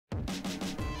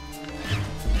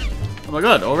Oh my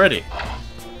god, already.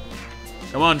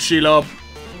 Come on, Shelob.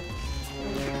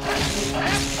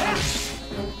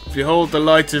 Behold the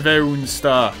light of Eun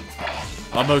star,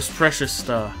 our most precious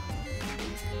star.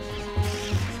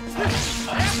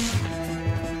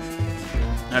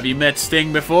 Have you met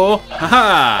Sting before?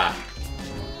 Haha!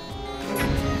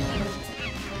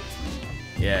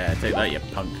 Yeah, take that, you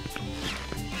punk.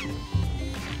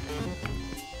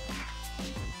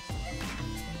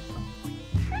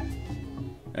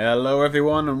 Hello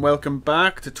everyone and welcome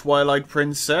back to Twilight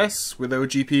Princess with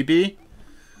OGPB.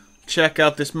 Check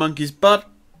out this monkey's butt.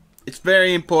 It's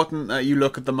very important that you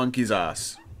look at the monkey's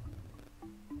ass.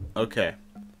 Okay.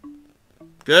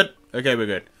 Good? Okay, we're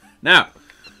good. Now,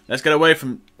 let's get away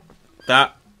from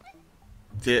that.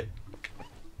 There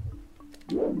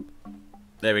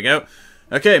we go.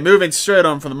 Okay, moving straight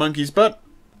on from the monkey's butt.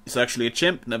 It's actually a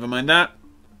chimp, never mind that.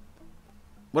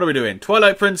 What are we doing?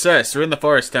 Twilight Princess, we're in the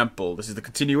Forest Temple. This is the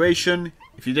continuation.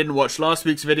 If you didn't watch last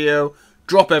week's video,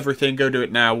 drop everything, go do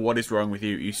it now. What is wrong with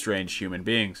you, you strange human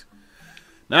beings?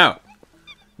 Now,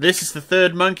 this is the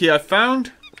third monkey I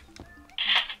found.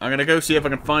 I'm going to go see if I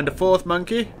can find a fourth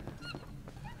monkey.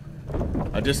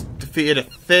 I just defeated a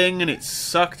thing and it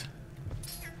sucked.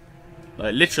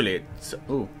 Like, literally, it's...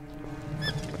 Ooh.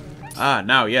 Ah,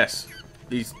 now, yes.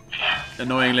 These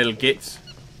annoying little gits.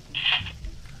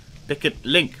 Pick it,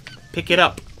 Link. Pick it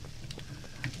up.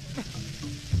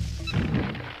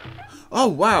 Oh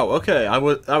wow, okay.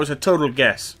 That was a total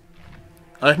guess.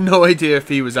 I had no idea if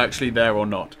he was actually there or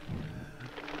not.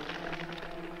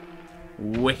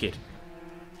 Wicked.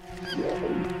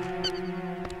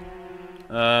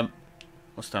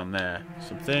 What's down there?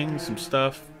 Some things, some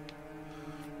stuff.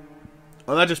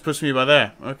 Oh, that just puts me by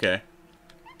there. Okay.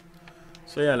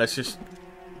 So yeah, let's just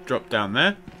drop down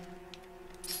there.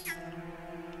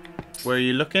 Where are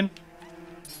you looking?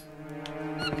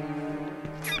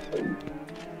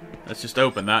 Let's just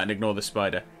open that and ignore the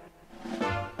spider.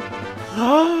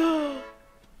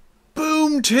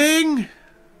 Boom ting!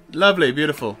 Lovely,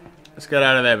 beautiful. Let's get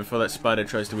out of there before that spider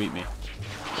tries to eat me.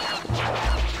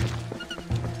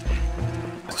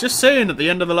 I was just saying at the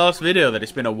end of the last video that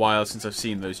it's been a while since I've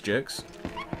seen those jerks.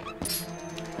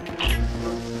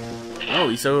 Oh,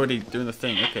 he's already doing the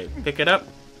thing. Okay, pick it up.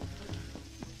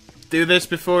 Do this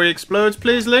before he explodes,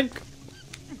 please, Link.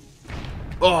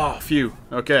 Oh, phew.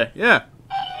 Okay, yeah.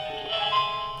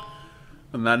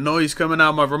 And that noise coming out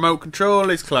of my remote control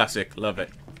is classic. Love it.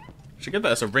 Should get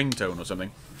that as a ringtone or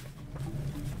something.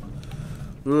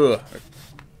 Ugh.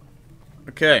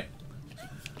 Okay.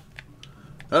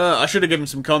 I should have given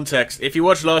some context. If you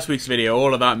watched last week's video,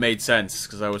 all of that made sense,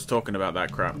 because I was talking about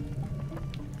that crap.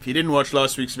 If you didn't watch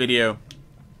last week's video,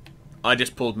 I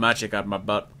just pulled magic out of my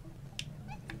butt.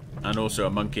 And also a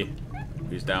monkey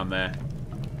who's down there.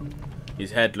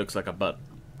 His head looks like a butt.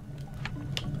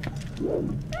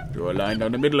 Draw a line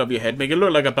down the middle of your head, make it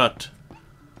look like a butt.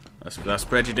 That's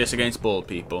prejudice against bald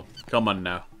people. Come on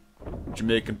now.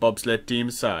 Jamaican bobsled team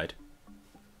aside.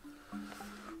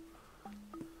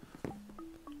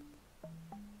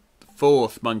 The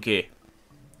fourth monkey.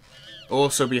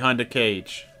 Also behind a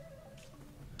cage.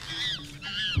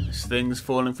 This thing's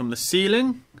falling from the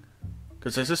ceiling.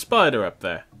 Because there's a spider up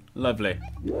there. Lovely.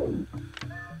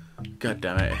 God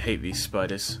damn it, I hate these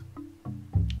spiders.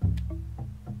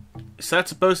 Is that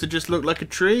supposed to just look like a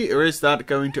tree, or is that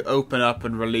going to open up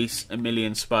and release a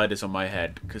million spiders on my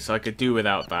head? Because I could do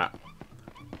without that.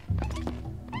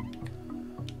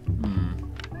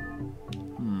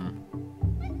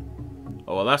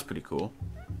 Oh, well, that's pretty cool.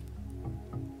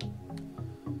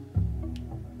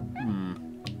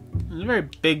 It's a very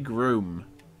big room.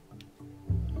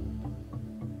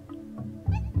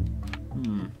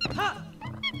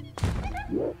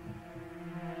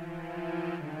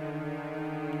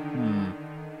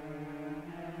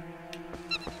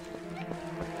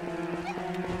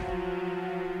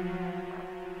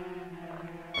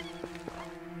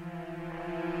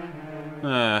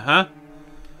 Uh-huh.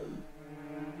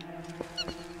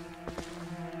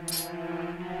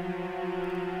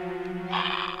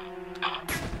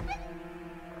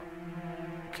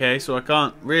 Okay, so I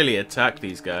can't really attack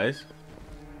these guys.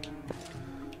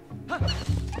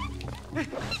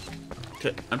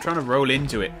 Okay, I'm trying to roll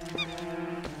into it.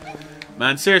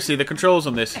 Man, seriously, the controls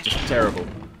on this are just terrible.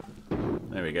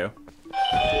 There we go.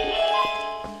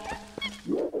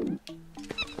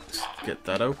 Let's get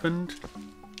that opened.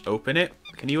 Open it.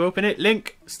 Can you open it?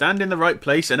 Link, stand in the right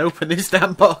place and open this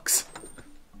damn box.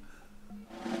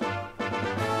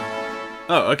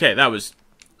 Oh, okay, that was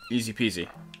easy peasy.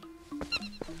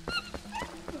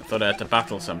 I thought I had to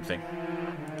battle something.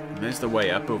 And there's the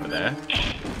way up over there.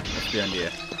 What's behind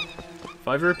here?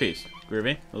 5 rupees.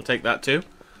 Groovy. We'll take that too.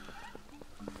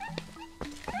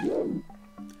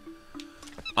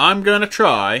 I'm going to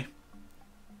try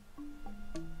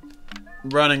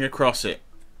running across it.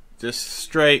 Just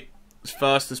straight, as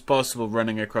fast as possible,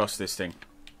 running across this thing.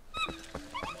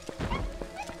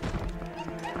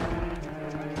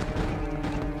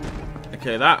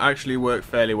 Okay, that actually worked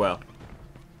fairly well.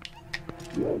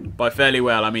 By fairly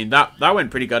well, I mean that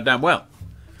went pretty goddamn well.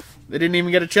 They didn't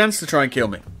even get a chance to try and kill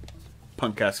me.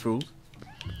 Punk-ass fools.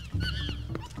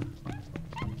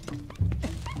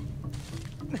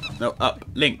 No, up.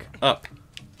 Link. Up.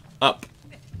 Up.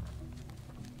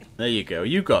 There you go.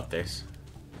 You got this.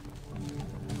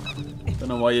 Don't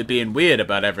know why you're being weird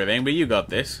about everything, but you got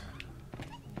this.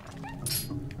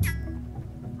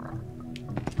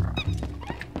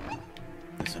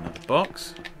 There's another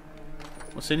box.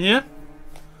 What's in here?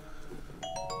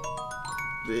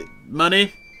 The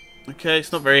money. Okay,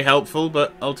 it's not very helpful,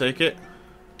 but I'll take it.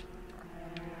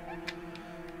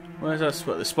 Where's that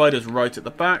spot? The spider's right at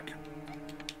the back.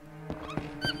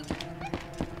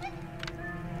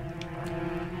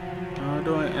 How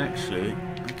do I actually...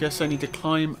 I guess I need to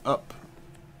climb up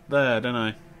there, don't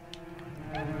I?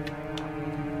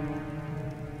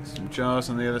 Some jars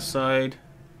on the other side.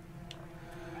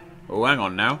 Oh, hang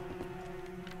on now.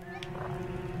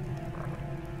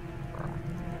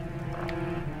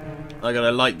 I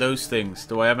gotta light those things.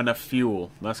 Do I have enough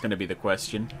fuel? That's gonna be the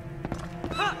question.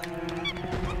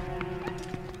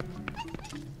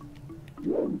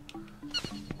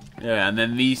 Yeah, and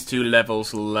then these two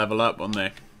levels will level up, won't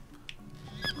they?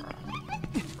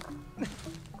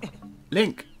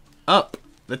 Link! Up!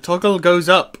 The toggle goes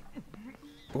up!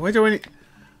 Why do I need...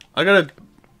 I gotta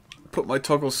put my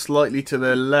toggle slightly to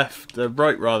the left, the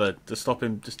right rather, to stop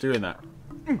him just doing that.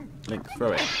 Link,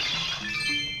 throw it.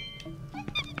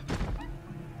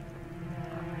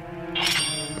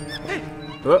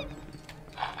 Oh.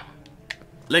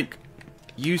 Link,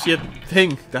 use your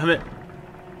thing, damn it.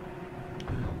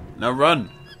 Now run,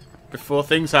 before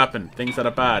things happen, things that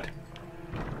are bad.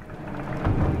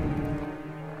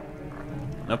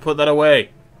 Now put that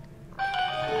away.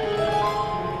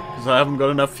 Because I haven't got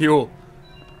enough fuel.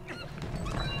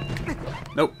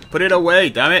 Nope, put it away,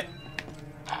 damn it.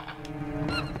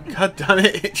 God damn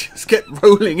it, it just kept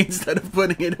rolling instead of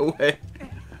putting it away.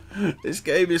 This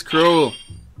game is cruel.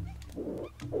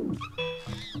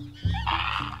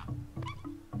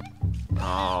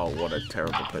 Oh, what a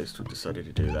terrible place to have decided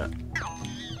to do that.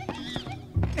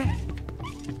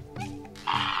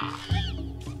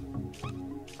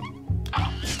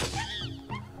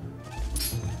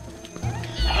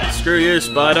 Screw you,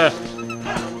 spider!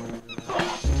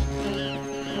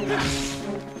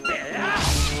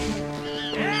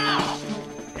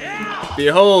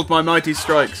 Behold my mighty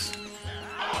strikes!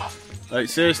 Like,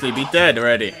 seriously, be dead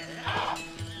already.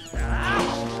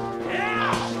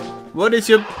 What is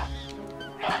your...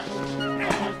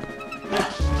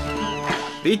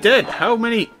 Be dead! How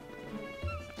many...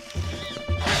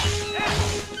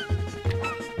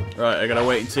 Right, I gotta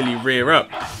wait until you rear up.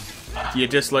 You're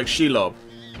just like Shelob.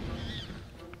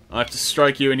 I have to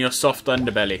strike you in your soft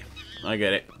underbelly. I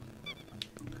get it.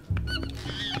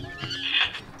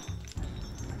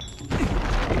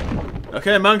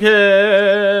 Okay, monkey!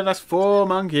 That's 4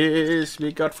 monkeys.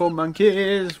 We got 4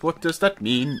 monkeys. What does that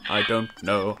mean? I don't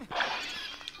know.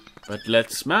 But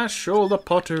let's smash all the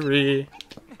pottery.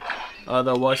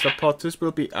 Otherwise the potters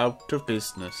will be out of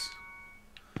business.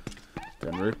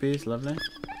 10 rupees, lovely.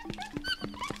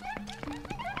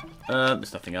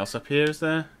 There's nothing else up here, is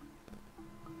there?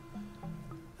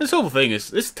 This whole thing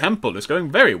is... This temple is going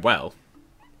very well.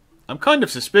 I'm kind of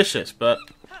suspicious, but...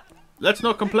 Let's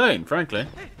not complain, frankly.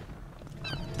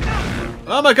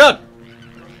 Oh my god!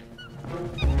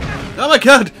 Oh my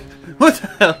god! What the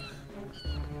hell?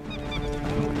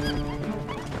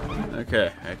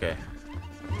 Okay, okay.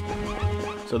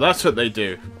 So that's what they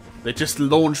do. They just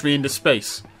launch me into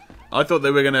space. I thought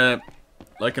they were gonna,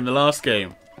 like in the last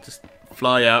game, just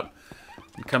fly up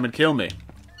and come and kill me.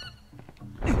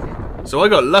 So I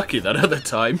got lucky that other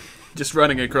time, just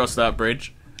running across that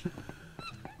bridge.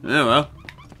 Oh well.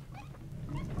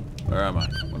 Where am I?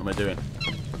 What am I doing?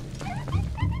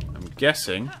 I'm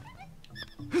guessing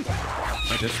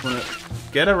I just want to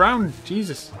get around.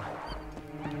 Jesus.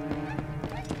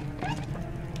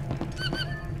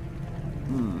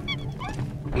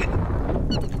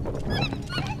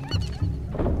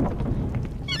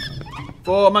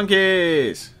 Four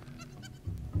monkeys!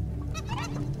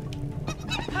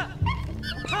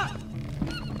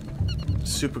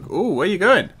 Super... Ooh, where are you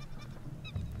going?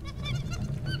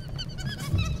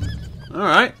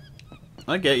 Alright.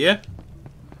 I get you.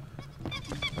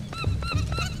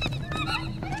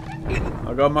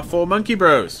 I got my 4 monkey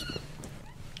bros.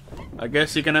 I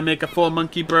guess you're gonna make a 4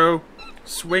 monkey bro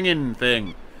swinging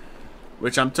thing,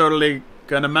 which I'm totally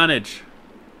gonna manage.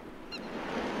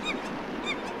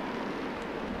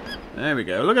 There we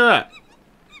go. Look at that.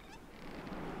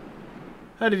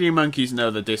 How did you monkeys know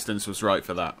the distance was right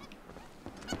for that?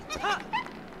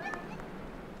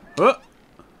 Huh?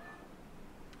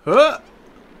 Huh?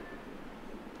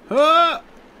 Huh?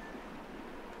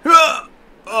 Huh?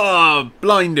 Oh,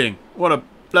 blinding. What a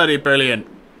bloody brilliant.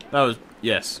 That was,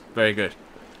 yes, very good.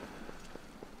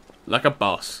 Like a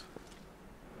boss.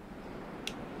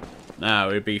 Now,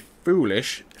 it'd be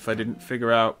foolish if I didn't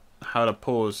figure out how to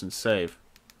pause and save.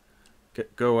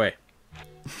 Go away.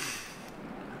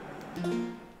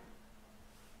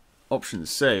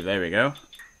 Options save, there we go.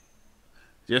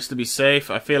 Just to be safe,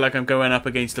 I feel like I'm going up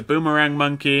against a boomerang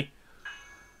monkey.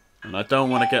 And I don't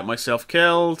want to get myself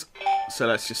killed. So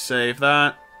let's just save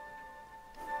that.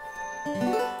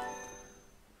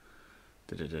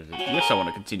 Yes, I want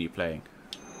to continue playing.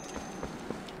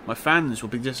 My fans will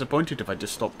be disappointed if I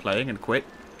just stop playing and quit.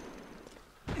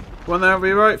 Won't that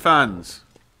be right, fans?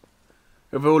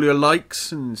 With all your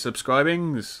likes and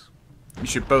subscribings, you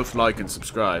should both like and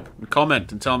subscribe. And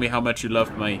comment and tell me how much you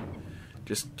love me.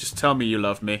 Just tell me you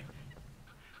love me.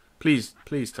 Please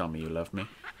tell me you love me.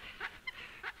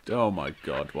 Oh my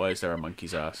god, why is there a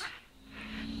monkey's ass?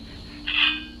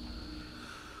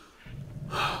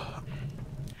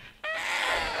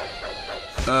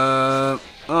 Oh,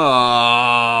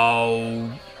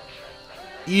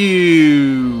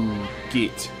 you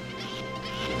git.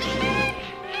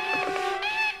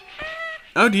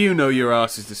 How do you know your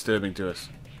ass is disturbing to us?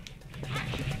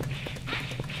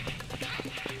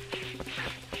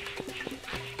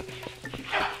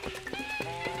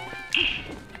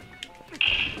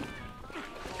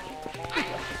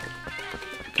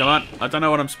 Come on, I don't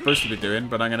know what I'm supposed to be doing,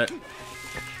 but I'm gonna...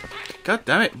 God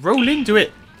damn it, roll into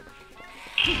it!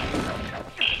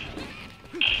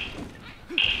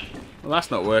 Well, that's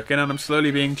not working, and I'm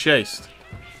slowly being chased.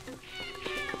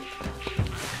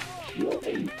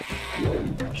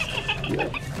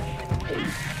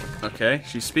 Okay,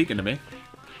 she's speaking to me.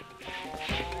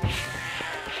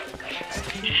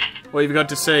 What have you got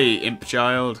to say, imp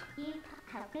child?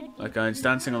 That guy's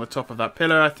dancing on the top of that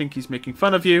pillar. I think he's making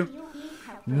fun of you.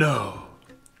 No.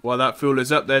 While that fool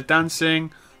is up there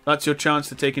dancing, that's your chance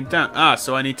to take him down. Ah,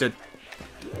 so I need to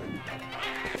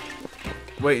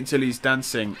wait until he's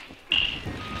dancing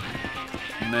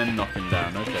and then knock him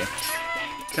down. Okay.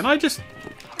 Can I just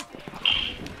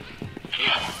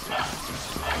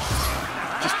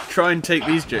try and take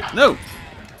these jokes? No!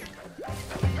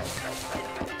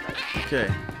 Okay.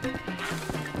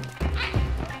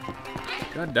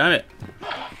 God damn it.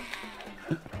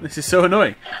 This is so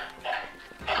annoying.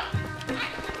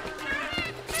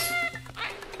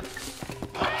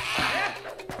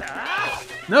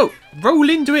 No! Roll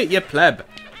into it, you pleb!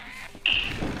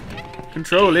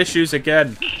 Control issues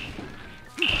again.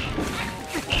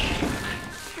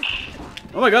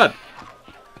 Oh my god!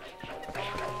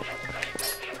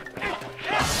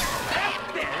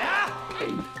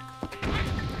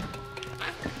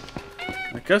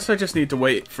 I guess I just need to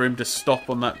wait for him to stop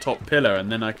on that top pillar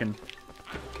and then I can...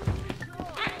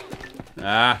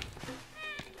 Ah.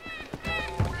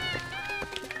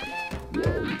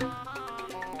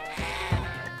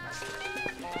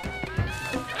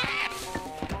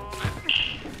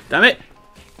 Damn it!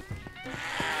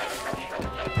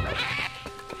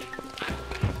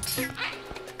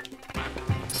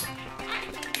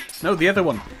 No, the other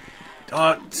one.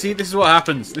 Oh, see, this is what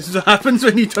happens. This is what happens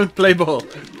when you don't play ball.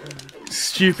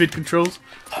 Stupid controls.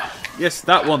 Yes,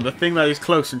 that one. The thing that is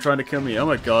close and trying to kill me. Oh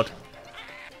my god.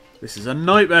 This is a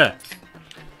nightmare.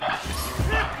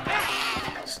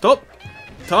 Stop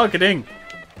targeting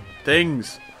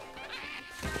things.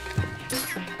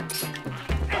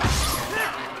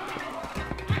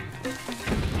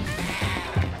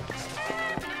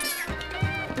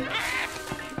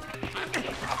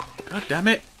 God damn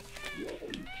it.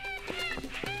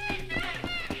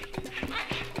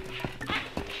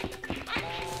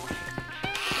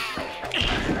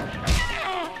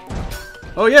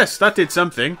 Oh yes, that did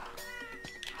something.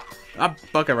 Ah,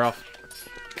 bugger off.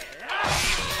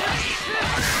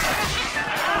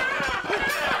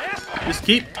 Just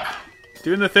keep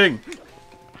doing the thing.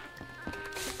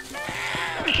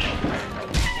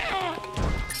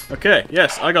 Okay,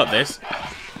 yes, I got this.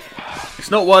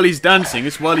 It's not while he's dancing,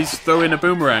 it's while he's throwing a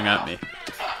boomerang at me.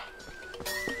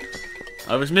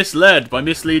 I was misled by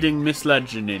misleading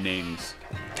mislegendings.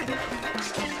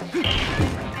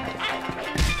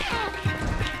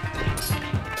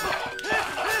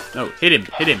 No, hit him,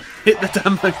 hit him. Hit the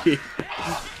damn monkey.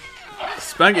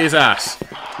 Spank his ass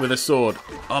with a sword.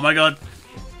 Oh my god.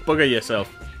 Bugger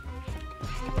yourself.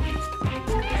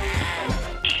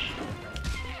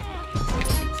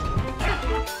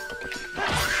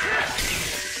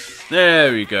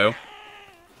 There we go.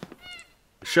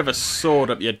 Shove a sword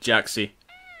up your jacksie.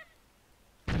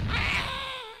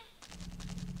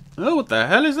 Oh, what the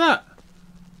hell is that?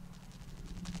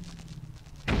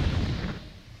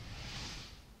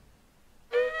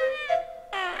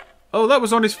 Oh, that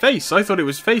was on his face. I thought it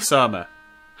was face armor.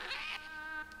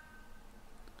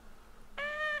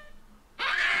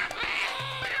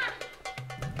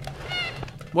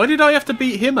 Why did I have to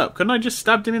beat him up? Couldn't I just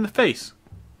stabbed him in the face?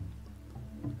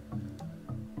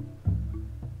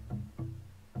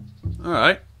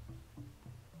 Alright.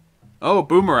 Oh,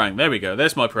 boomerang. There we go.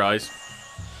 There's my prize.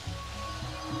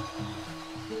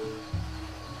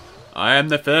 I am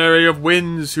the Fairy of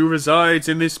Winds who resides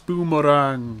in this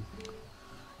boomerang.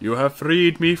 You have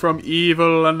freed me from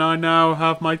evil and I now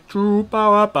have my true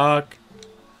power back.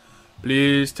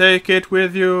 Please take it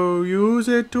with you, use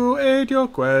it to aid your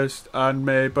quest, and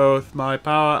may both my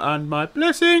power and my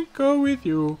blessing go with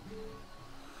you.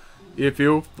 If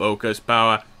you focus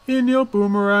power in your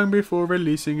boomerang before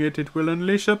releasing it, it will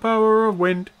unleash the power of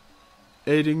wind,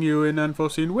 aiding you in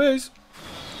unforeseen ways.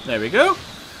 There we go.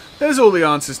 There's all the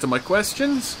answers to my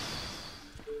questions.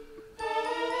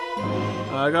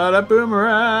 I got a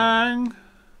boomerang.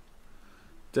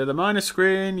 To the minus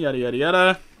screen, yada yada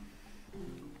yada.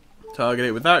 Target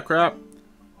it with that crap.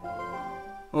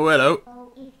 Oh, hello.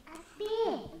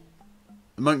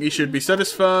 The monkey should be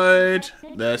satisfied.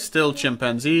 They're still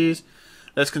chimpanzees.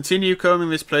 Let's continue combing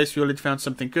this place. We already found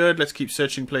something good. Let's keep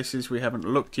searching places we haven't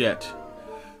looked yet.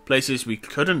 Places we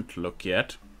couldn't look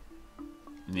yet.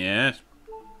 Yes.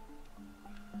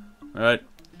 Alright.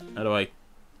 How do I've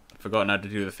forgotten how to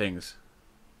do the things.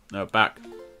 No, back.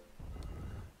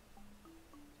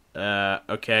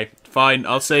 Okay. Fine,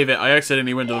 I'll save it. I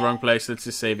accidentally went to the wrong place. Let's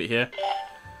just save it here.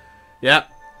 Yep.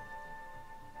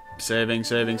 Saving,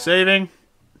 saving, saving.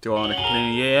 Do I want to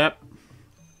continue? Yep.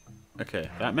 Okay,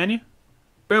 that menu?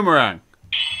 Boomerang.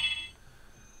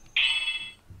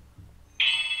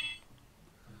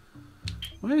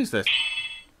 What is this?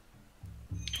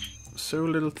 So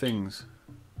little things.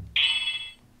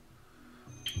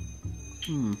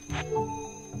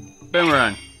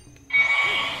 Boomerang.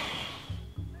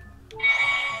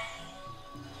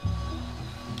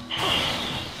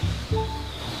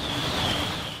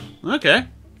 Okay,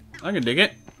 I can dig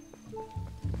it.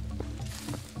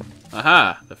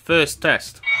 Aha, the first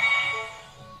test.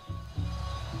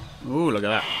 Ooh, look at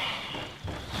that.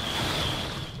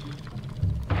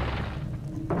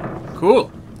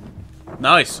 Cool.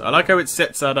 Nice. I like how it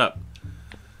sets that up.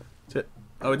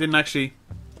 Oh, it didn't actually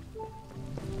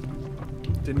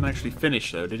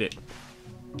finish though, did it?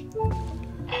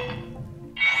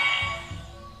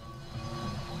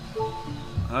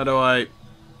 How do I...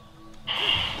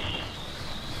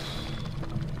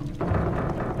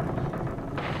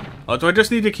 Oh, do I just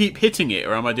need to keep hitting it,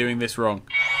 or am I doing this wrong?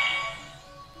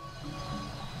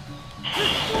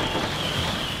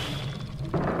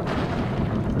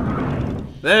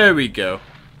 There we go.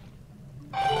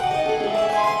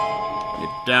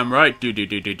 You're damn right. Do.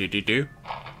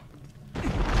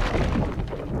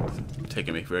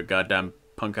 Taking me for a goddamn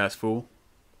punk-ass fool.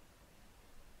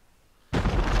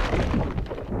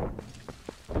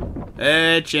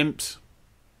 Hey, chimps.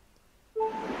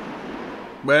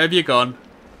 Where have you gone?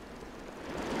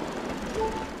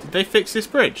 Did they fix this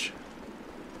bridge?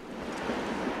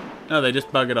 No, they just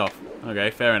buggered off. Okay,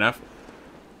 fair enough.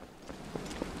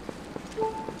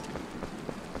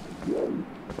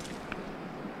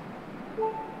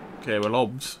 Okay, well,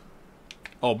 obs.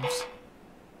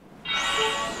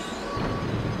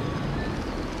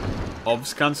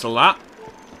 Obs, cancel that.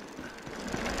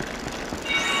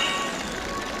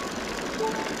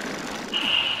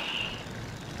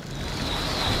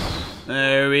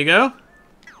 There we go.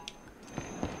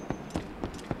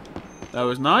 That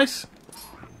was nice.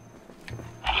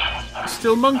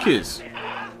 Still monkeys.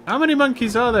 How many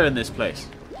monkeys are there in this place?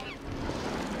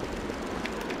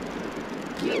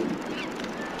 I'm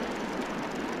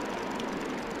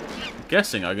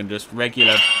guessing I can just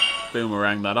regular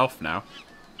boomerang that off now.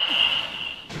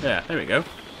 Yeah, there we go.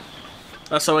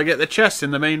 That's how I get the chest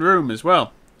in the main room as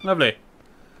well. Lovely.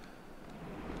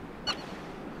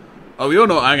 Oh, you're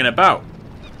not hanging about.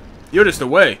 You're just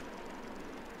away.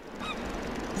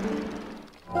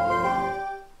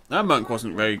 That monk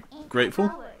wasn't very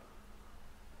grateful.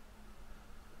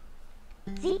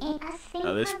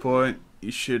 At this point,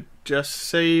 you should just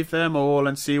save them all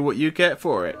and see what you get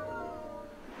for it.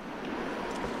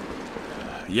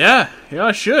 Yeah,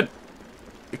 I should.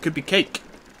 It could be cake.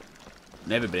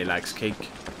 And everybody likes cake.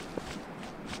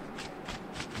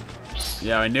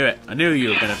 Yeah, I knew it. I knew you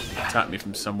were going to attack me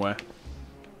from somewhere.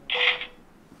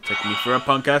 Taking me for a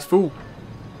punk-ass fool.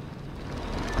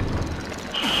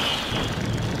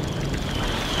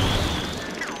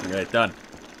 Okay, done.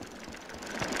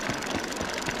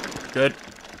 Good.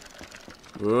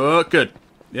 Oh, good.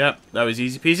 Yep, that was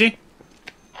easy peasy.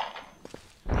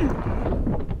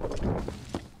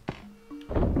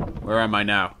 Where am I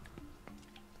now?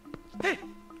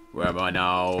 Where am I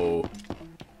now?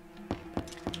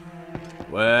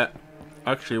 Where?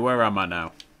 Actually, where am I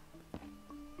now?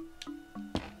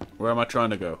 Where am I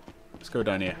trying to go? Let's go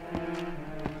down here.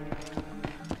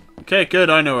 Okay, good.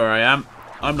 I know where I am.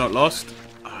 I'm not lost.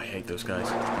 Oh, I hate those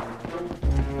guys.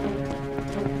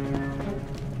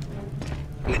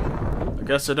 I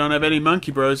guess I don't have any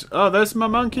monkey bros. Oh, there's my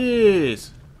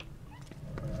monkeys.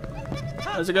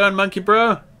 How's it going, monkey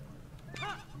bro?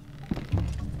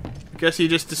 Guess you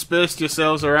just dispersed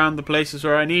yourselves around the places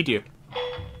where I need you.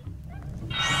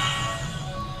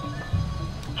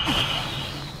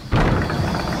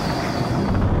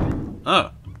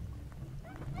 Oh.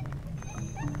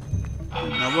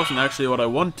 That wasn't actually what I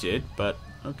wanted, but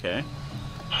okay.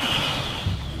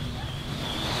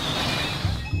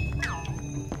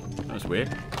 That was weird.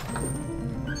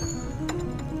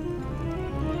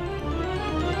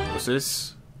 What's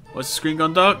this? Why's the screen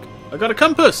gone dark? I got a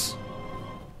compass!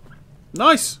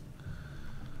 Nice!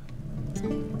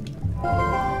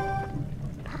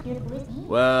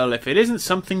 Well, if it isn't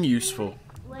something useful,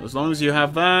 as long as you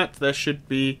have that, there should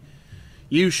be...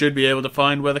 You should be able to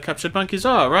find where the captured monkeys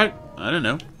are, right? I don't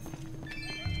know.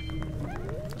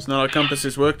 It's not how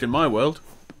compasses worked in my world.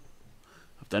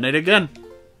 I've done it again.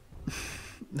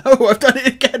 No, I've done it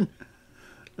again!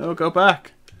 No, go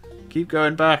back. Keep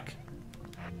going back.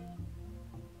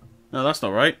 No, that's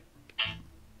not right.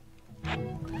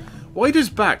 Why does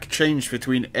back change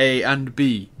between A and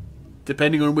B,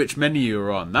 depending on which menu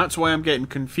you're on? That's why I'm getting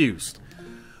confused.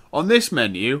 On this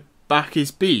menu, back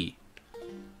is B.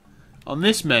 On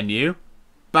this menu,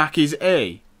 back is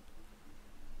A.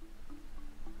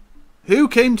 Who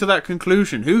came to that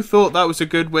conclusion? Who thought that was a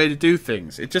good way to do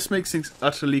things? It just makes things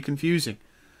utterly confusing.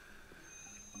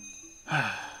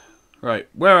 Right,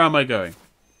 where am I going?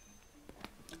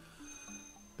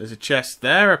 There's a chest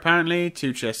there, apparently.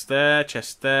 2 chests there,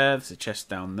 chest there. There's a chest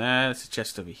down there. There's a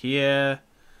chest over here.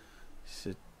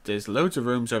 So there's loads of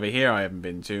rooms over here I haven't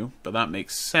been to, but that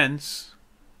makes sense.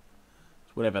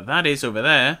 Whatever that is over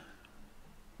there.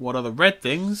 What are the red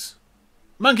things?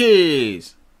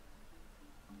 Monkeys!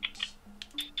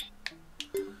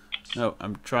 No,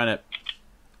 I'm trying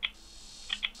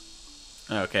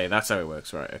to... Okay, that's how it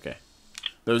works. Right, okay.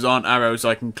 Those aren't arrows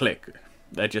I can click.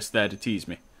 They're just there to tease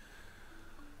me.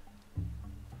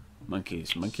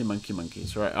 Monkeys,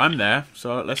 monkeys. Right, I'm there.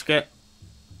 So let's get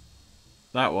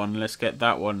that one. Let's get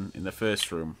that one in the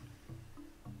first room.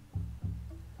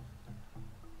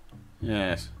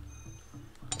 Yes.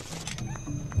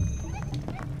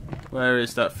 Where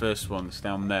is that first one? It's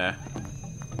down there.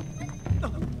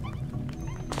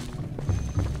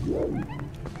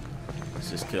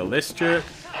 Let's just kill this jerk.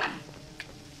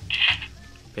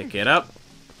 Pick it up.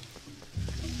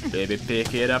 Baby,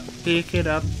 pick it up,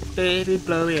 baby,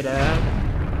 blow it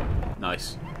up.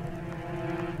 Nice.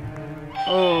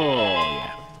 Oh,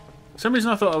 yeah. For some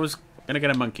reason I thought I was going to get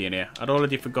a monkey in here. I'd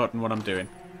already forgotten what I'm doing.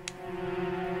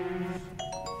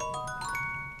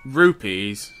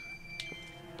 Rupees.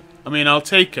 I mean, I'll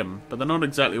take them, but they're not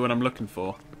exactly what I'm looking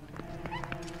for.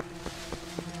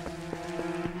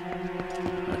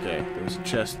 Okay, there's a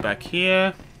chest back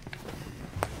here.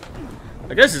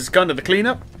 I guess it's kind of the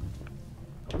cleanup.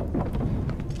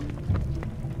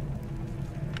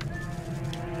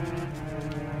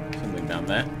 Something down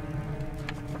there.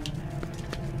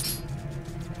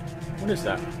 What is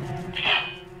that?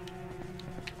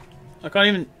 I can't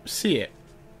even see it.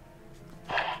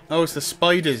 Oh, it's the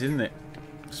spiders, isn't it?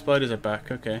 The spiders are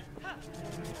back, okay.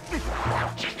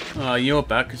 Oh, you're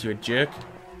back because you're a jerk.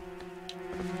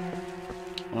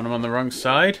 Oh, I'm on the wrong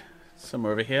side.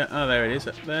 Somewhere over here. Oh, there it is,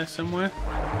 up there somewhere.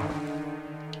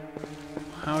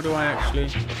 How do I actually...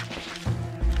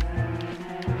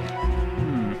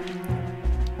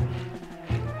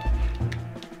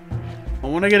 I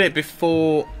want to get it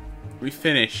before we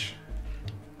finish.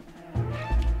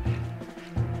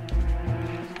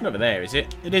 It's not over there, is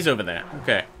it? It is over there.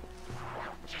 Okay.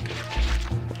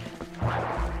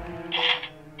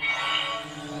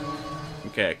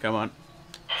 Okay, come on.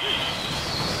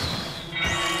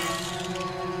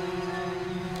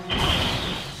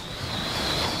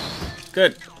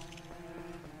 Good.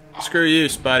 Screw you,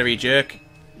 spidery jerk.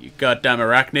 You goddamn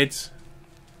arachnids.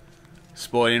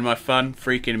 Spoiling my fun,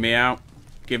 freaking me out,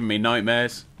 giving me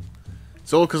nightmares.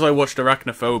 It's all because I watched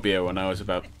Arachnophobia when I was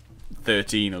about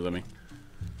 13 or something.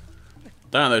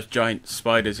 There are those giant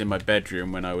spiders in my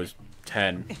bedroom when I was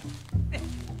 10.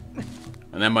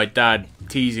 And then my dad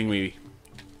teasing me,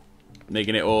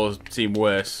 making it all seem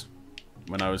worse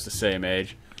when I was the same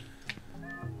age.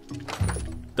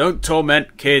 Don't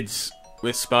torment kids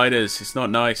with spiders, it's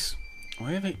not nice.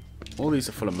 Why are they... All these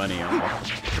are full of money, aren't they?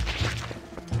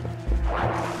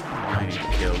 I need to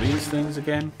kill these things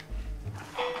again.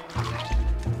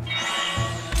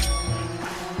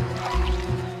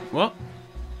 What?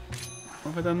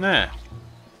 What have I done there?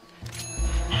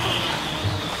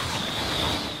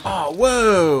 Oh,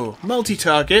 whoa!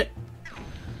 Multi-target?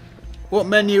 What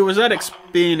menu was that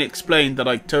being explained that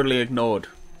I totally ignored?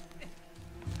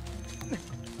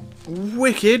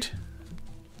 Wicked!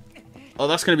 Oh,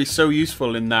 that's going to be so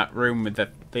useful in that room with the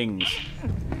things.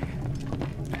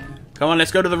 Come on,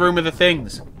 let's go to the room with the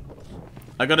things.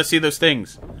 I gotta see those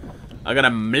things. I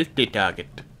gotta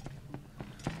multi-target.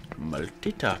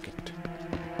 Multi-target.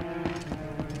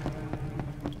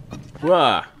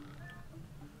 Wah!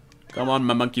 Come on,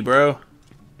 my monkey bro.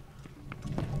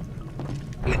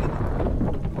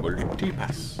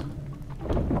 Multi-pass.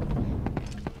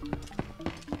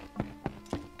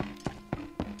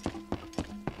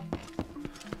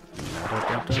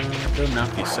 Don't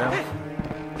knock yourself.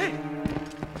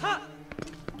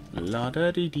 La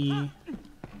da dee dee.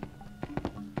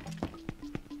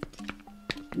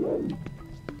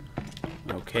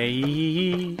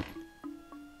 Okay.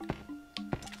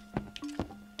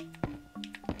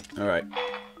 Alright.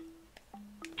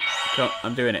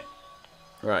 I'm doing it.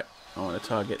 Right. I want to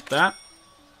target that.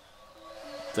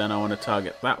 Then I want to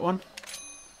target that one.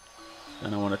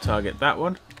 Then I want to target that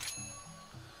one.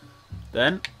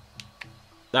 Then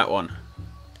that one.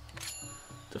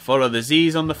 To follow the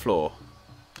Z's on the floor.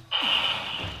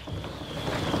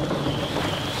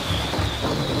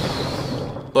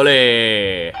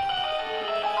 Bully!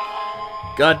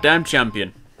 Goddamn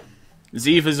champion.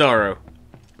 Z for Zorro.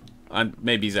 And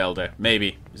maybe Zelda.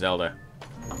 Maybe Zelda.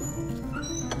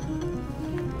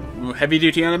 Ooh, heavy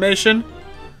duty animation.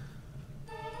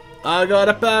 I got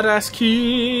a badass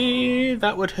key.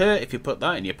 That would hurt if you put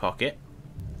that in your pocket.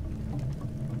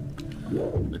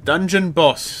 The dungeon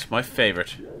boss. My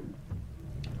favourite.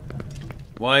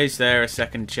 Why is there a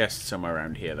second chest somewhere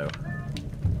around here though?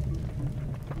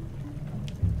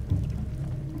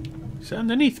 Is it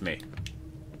underneath me?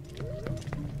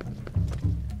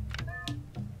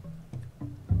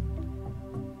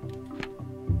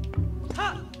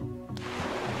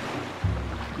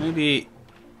 Maybe...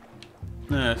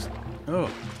 No. Oh.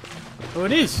 Oh,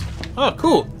 it is. Oh,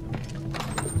 cool.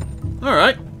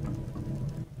 Alright.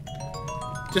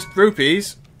 Just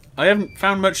rupees. I haven't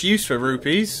found much use for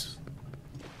rupees.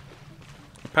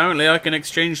 Apparently I can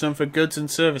exchange them for goods and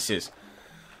services.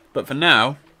 But for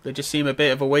now, they just seem a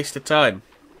bit of a waste of time.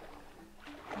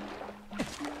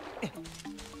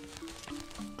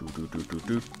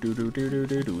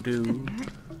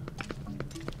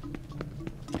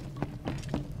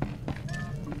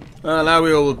 Well, how are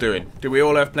we all doing? Do we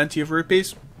all have plenty of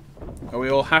rupees? Are we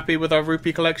all happy with our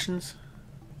rupee collections?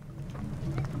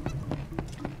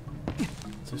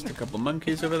 Just a couple of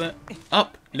monkeys over there.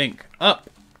 Up! Link! Up!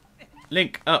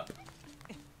 Link! Up!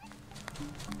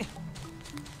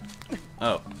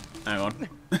 Oh, hang on.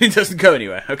 It doesn't go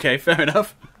anywhere. Okay, fair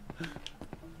enough.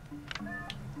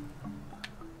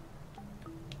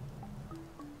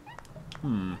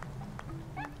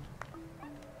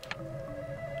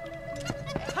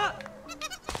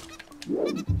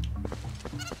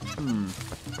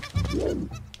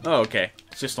 Oh, okay.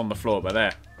 It's just on the floor by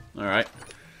there. Alright.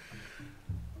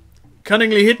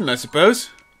 Cunningly hidden, I suppose.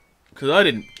 Because I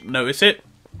didn't notice it.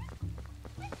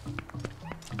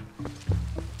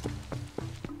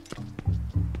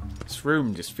 This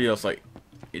room just feels like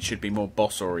it should be more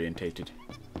boss orientated.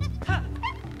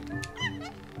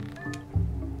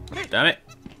 Damn it.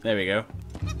 There we go.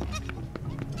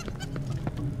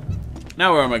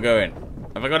 Now where am I going?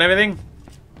 Have I got everything?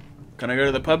 Can I go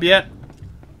to the pub yet?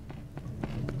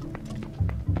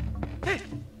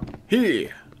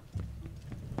 Here.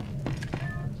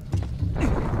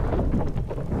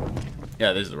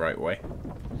 Yeah, this is the right way.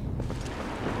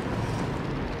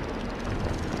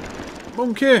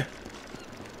 Monkey!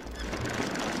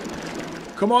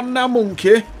 Come on now,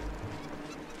 monkey!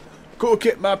 Go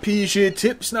get my PJ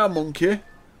tips now, monkey!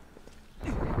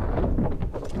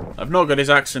 I've not got his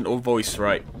accent or voice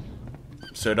right,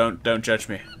 so don't judge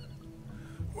me.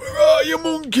 Where are you,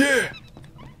 monkey?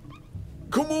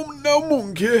 Come on now,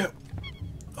 monkey.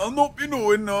 I'll not be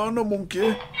knowing now, no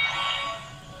monkey.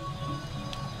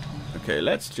 Okay,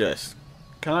 let's just...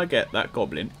 Can I get that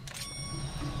goblin?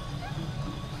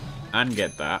 And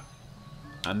get that.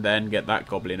 And then get that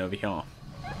goblin over here.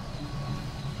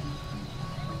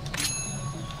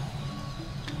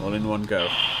 All in one go.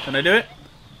 Can I do it?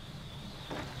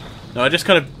 No, I just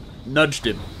kind of nudged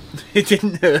him. It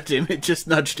didn't hurt him, it just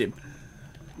nudged him.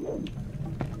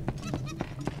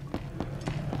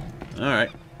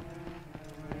 Alright.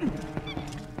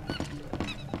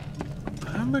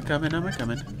 I'm a-coming. I'm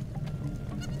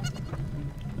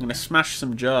gonna smash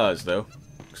some jars, though.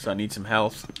 Because I need some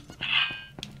health.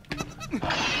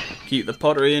 Keep the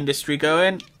pottery industry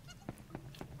going.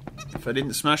 If I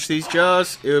didn't smash these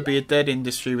jars, it would be a dead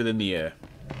industry within the year.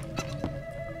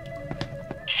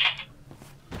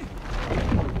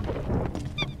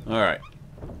 Alright.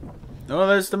 Oh,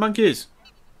 there's the monkeys.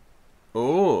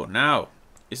 Oh, now.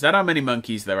 Is that how many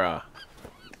monkeys there are?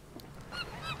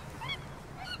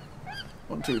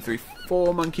 1, 2, 3,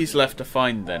 4 monkeys left to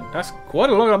find then. That's quite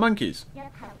a lot of monkeys.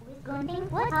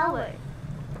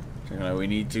 So we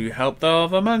need to help the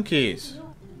other monkeys.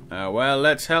 Well,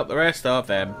 let's help the rest of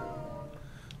them.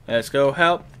 Let's go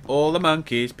help all the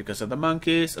monkeys because the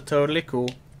monkeys are totally cool.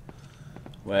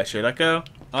 Where should I go?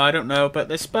 I don't know, but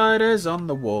there's spiders on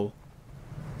the wall.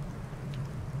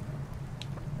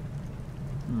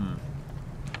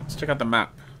 Let's check out the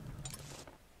map.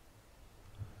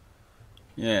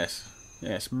 Yes,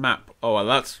 map. Oh, well,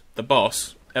 that's the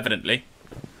boss, evidently.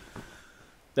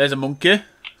 There's a monkey.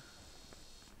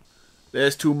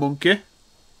 There's 2 monkey.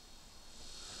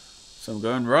 So I'm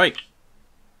going right.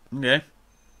 Okay.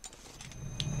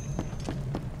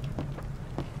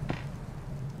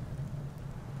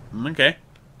 Okay.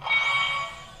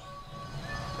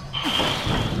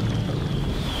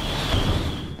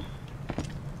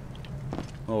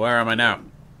 Well, where am I now?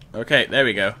 Okay, there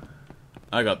we go.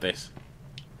 I got this.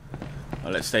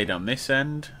 Well, let's stay down this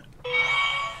end.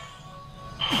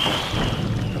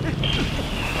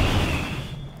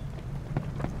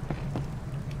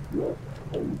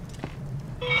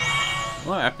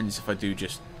 What happens if I do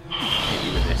just hit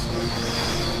you with this?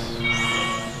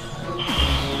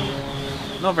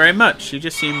 Not very much. You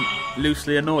just seem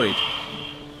loosely annoyed.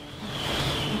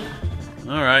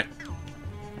 Alright.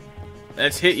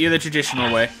 Let's hit you the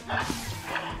traditional way.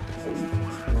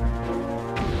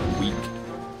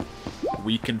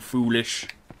 Weak and foolish.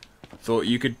 Thought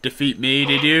you could defeat me,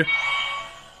 did you?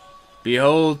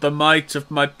 Behold the might of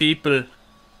my people.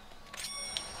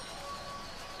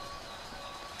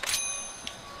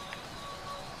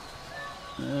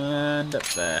 And up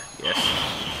there, yes.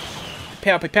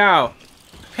 Pow, pow, pow!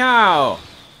 Pow!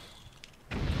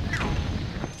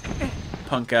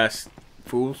 Punk ass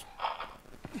fools.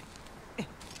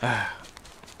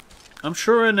 I'm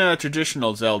sure in a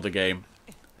traditional Zelda game.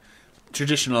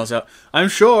 I'm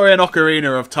sure in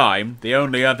Ocarina of Time, the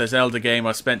only other Zelda game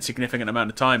I spent significant amount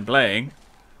of time playing,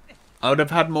 I would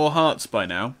have had more hearts by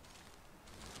now.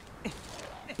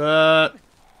 But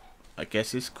I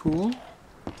guess it's cool.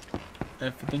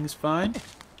 Everything's fine.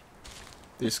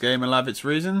 This game will have its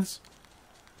reasons.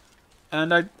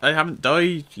 And I haven't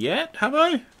died yet, have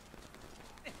I?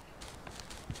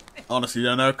 Honestly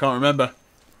don't know, can't remember.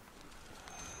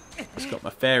 It's got my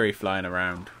fairy flying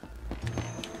around.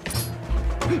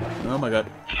 Oh my god.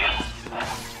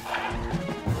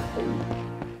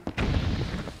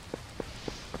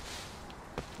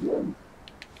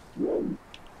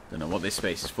 Don't know what this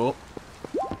space is for.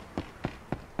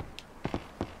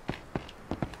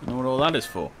 Don't know what all that is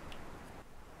for.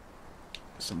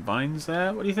 Some vines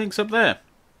there. What do you think's up there?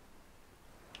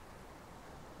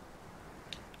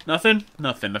 Nothing?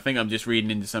 Nothing. I think I'm just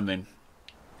reading into something.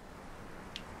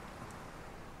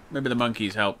 Maybe the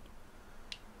monkeys help.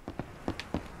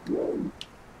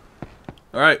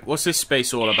 Alright, what's this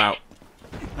space all about?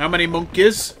 How many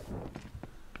monkeys?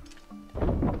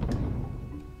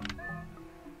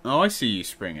 Oh, I see you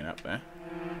springing up there.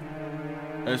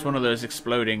 There's one of those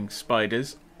exploding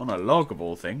spiders on a log of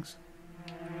all things.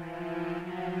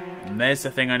 And there's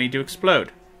the thing I need to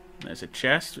explode. There's a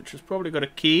chest, which has probably got a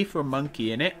key for a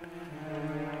monkey in it.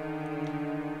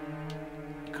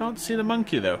 Can't see the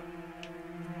monkey, though.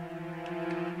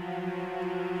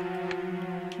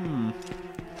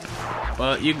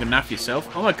 Well, you can naff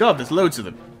yourself. Oh my god, there's loads of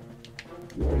them.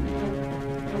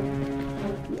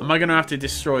 Am I going to have to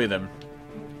destroy them?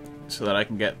 So that I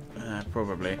can get...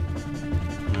 probably.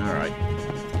 Alright.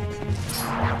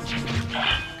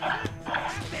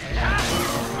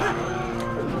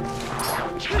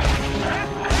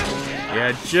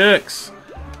 Yeah, jerks.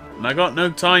 And I got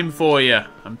no time for you.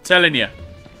 I'm telling you.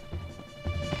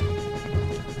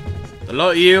 A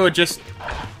lot of you are just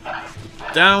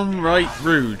downright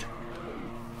rude.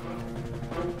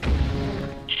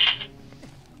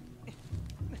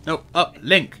 No, up,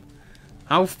 Link.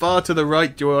 How far to the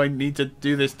right do I need to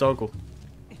do this toggle?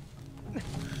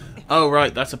 Oh,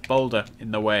 right, that's a boulder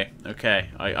in the way. Okay,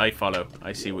 I follow.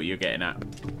 I see what you're getting at.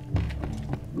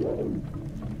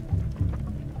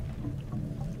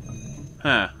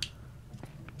 Huh.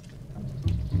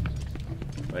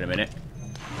 Wait a minute.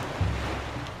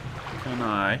 Can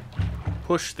I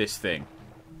push this thing?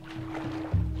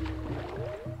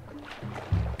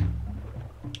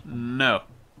 No.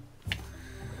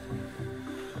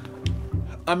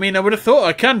 I mean, I would have thought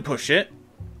I can push it,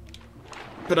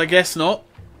 but I guess not.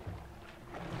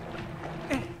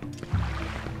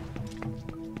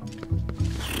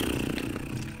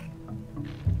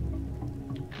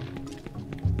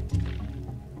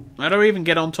 How do I even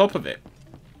get on top of it?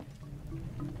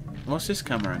 What's this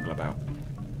camera angle about?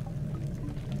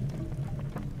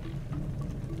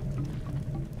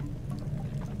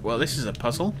 Well, this is a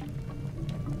puzzle.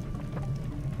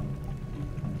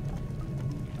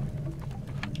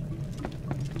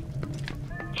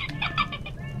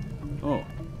 Oh.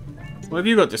 What have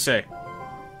you got to say?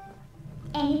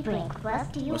 Any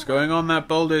breakfast you What's going on? That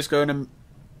boulder is going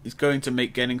to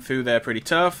make getting through there pretty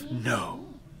tough. No.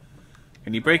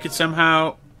 Can you break it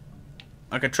somehow?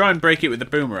 I could try and break it with the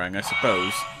boomerang, I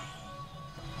suppose.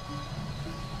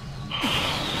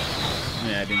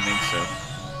 Yeah, I didn't think so.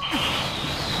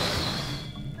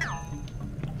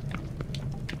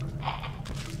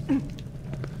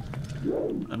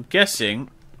 I'm guessing...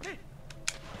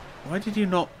 Why did you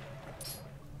not...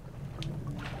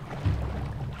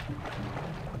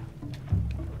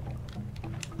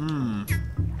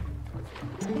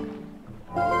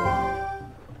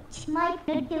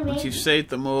 Once you've saved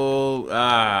them all...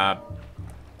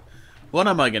 What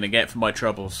am I going to get for my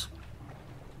troubles?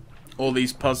 All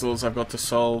these puzzles I've got to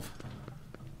solve.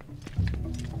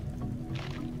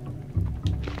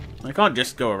 I can't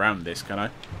just go around this, can I?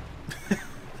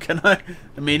 Can I?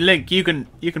 I mean, Link, you can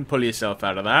pull yourself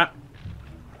out of that.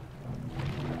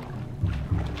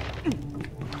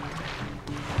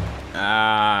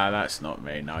 That's not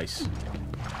very nice.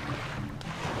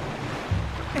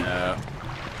 No.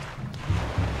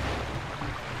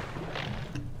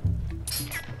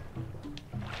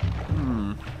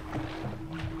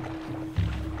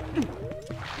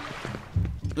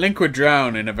 Link would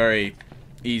drown in a very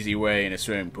easy way in a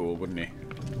swimming pool, wouldn't he?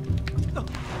 Now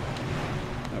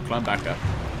climb back up.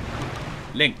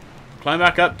 Link, climb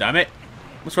back up, damn it!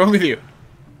 What's wrong with you?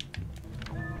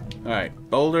 Alright,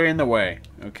 boulder in the way.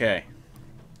 Okay.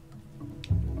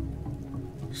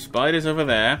 Spider's over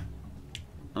there.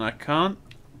 And I can't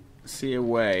see a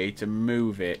way to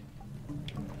move it.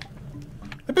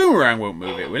 The boomerang won't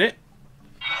move it, will it?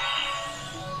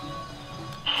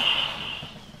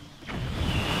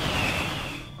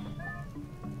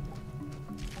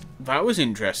 That was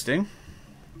interesting.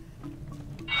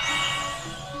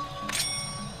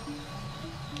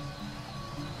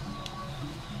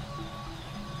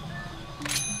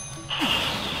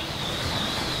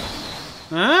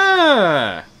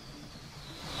 Ah!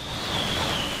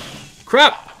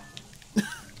 Crap!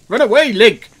 Run away,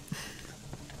 Link!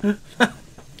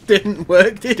 Didn't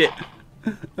work, did it?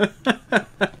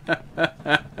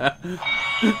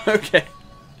 Okay.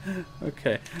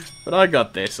 Okay. But I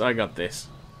got this, I got this.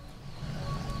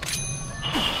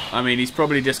 I mean, he's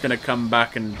probably just going to come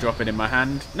back and drop it in my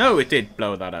hand. No, it did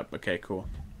blow that up. Okay, cool.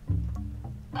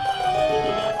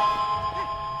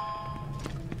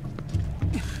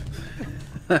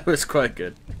 That was quite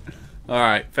good.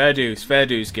 Alright, fair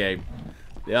dues game.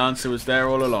 The answer was there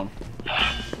all along.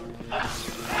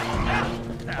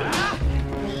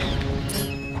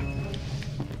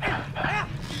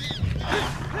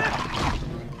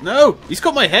 No! He's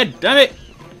got my head, damn it!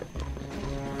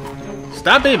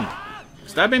 Stab him!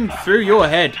 Stab him through your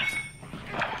head.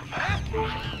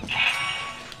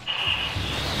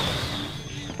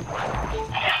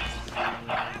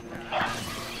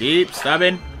 Keep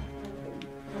stabbing.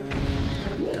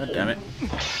 God damn it.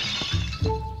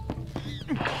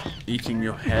 Eating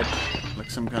your head like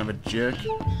some kind of a jerk.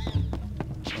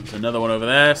 There's another one over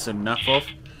there, so naff off.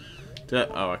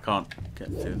 Oh, I can't get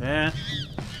through there.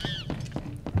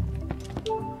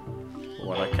 But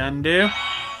what I can do...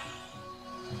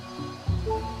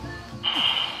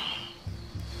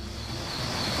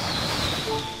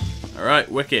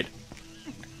 Alright, wicked.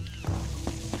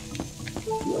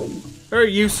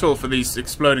 Very useful for these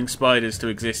exploding spiders to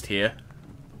exist here.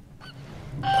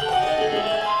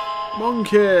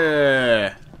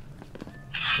 Monkey!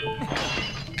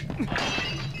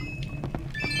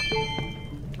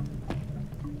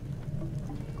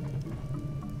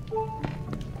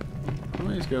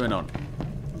 What is going on?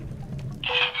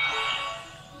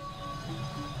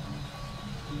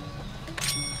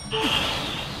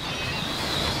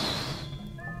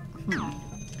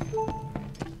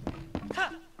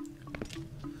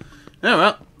 Oh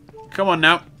well. Come on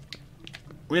now.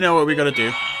 We know what we gotta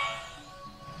do.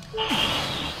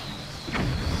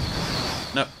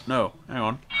 No, no, hang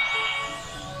on.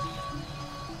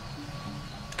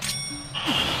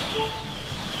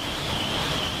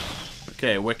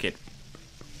 Okay, wicked.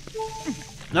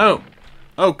 No!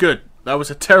 Oh, good. That was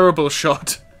a terrible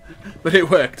shot. But it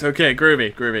worked. Okay,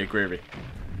 groovy, groovy, groovy.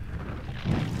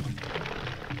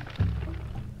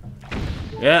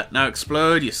 Yeah, now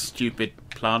explode, you stupid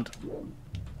plant.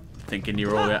 Thinking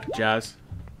you're all that jazz.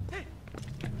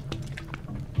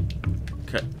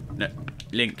 Okay, no.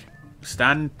 Link,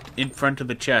 stand in front of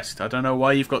the chest. I don't know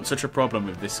why you've got such a problem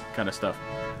with this kind of stuff.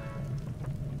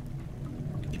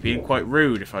 You're being quite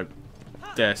rude, if I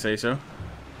dare say so.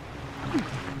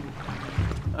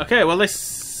 Okay, well this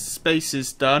space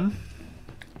is done.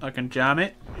 I can jam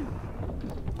it.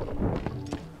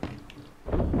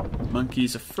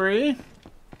 Monkeys are free.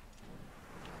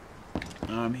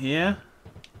 I'm here.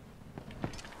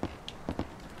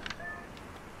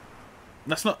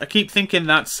 That's not... I keep thinking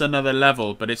that's another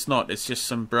level, but it's not. It's just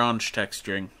some branch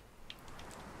texturing.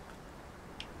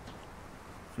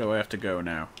 Where do I have to go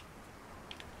now?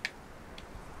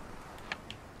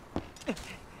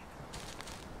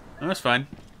 Oh, that's fine.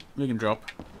 We can drop.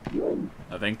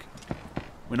 I think.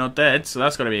 We're not dead, so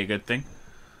that's got to be a good thing.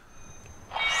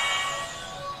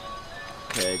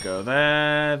 Okay, go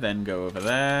there, then go over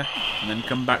there, and then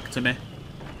come back to me.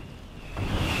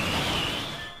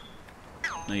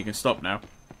 No, you can stop now.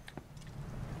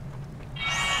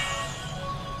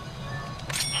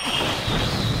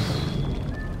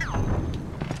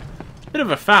 Bit of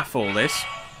a faff, all this.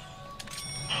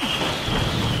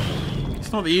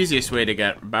 It's not the easiest way to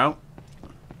get about.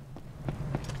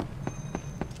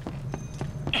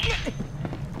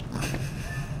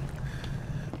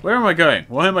 Where am I going?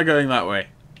 Why am I going that way?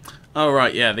 Oh,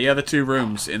 right, yeah, the other two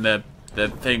rooms in the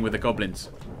thing with the goblins.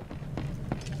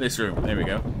 This room, there we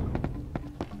go.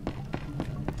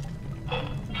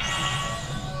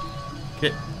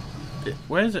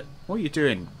 Where is it? What are you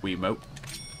doing, Wiimote?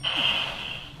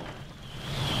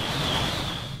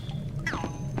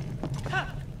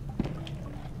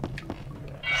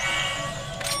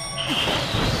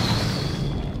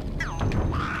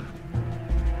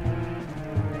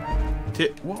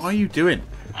 What are you doing?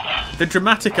 The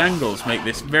dramatic angles make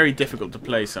this very difficult to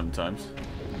play sometimes.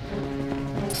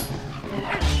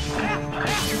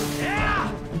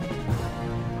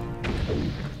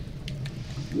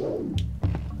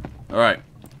 Alright,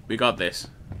 we got this.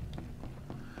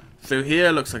 Through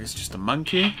here, looks like it's just a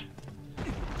monkey.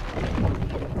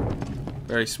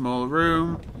 Very small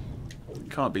room.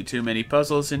 Can't be too many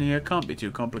puzzles in here, can't be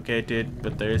too complicated,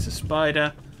 but there is a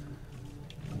spider.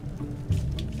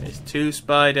 There's two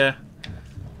spider.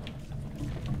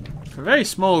 For a very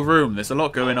small room, there's a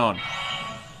lot going on.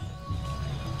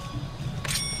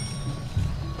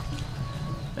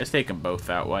 Let's take them both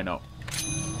out, why not?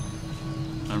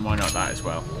 And why not that as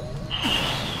well?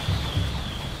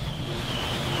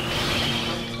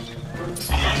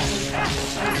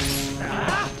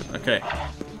 Okay.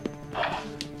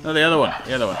 No, the other one.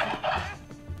 The other one.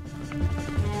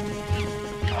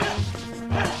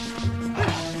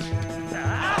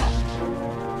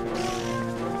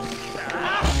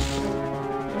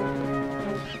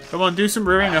 Come on, do some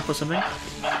brewing up or something.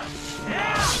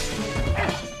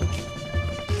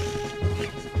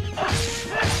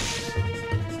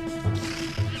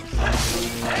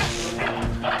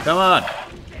 Come on.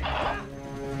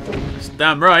 It's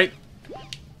damn right.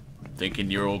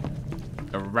 Thinking you're all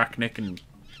arachnic and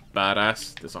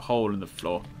badass. There's a hole in the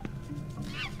floor.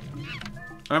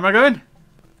 Where am I going?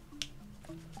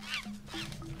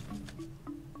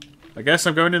 I guess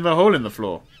I'm going in the hole in the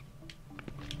floor.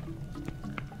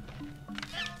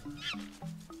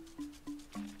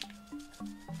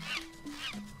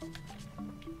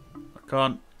 I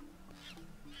can't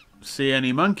see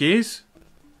any monkeys.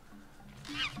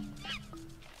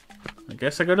 I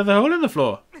guess I go to the hole in the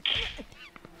floor.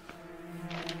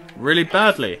 Really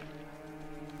badly.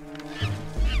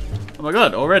 Oh my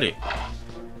god, already.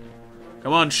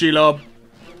 Come on, Shelob.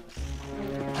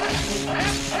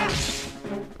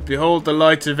 Behold the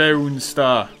light of Eun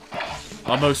star.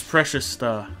 Our most precious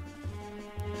star.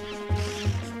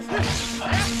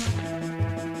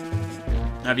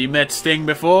 Have you met Sting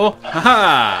before?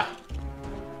 Haha!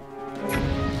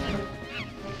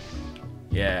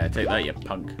 Yeah, take that, you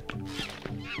punk.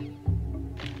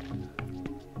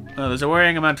 Oh, there's a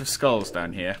worrying amount of skulls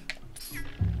down here.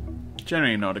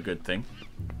 generally not a good thing.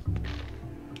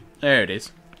 There it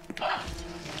is.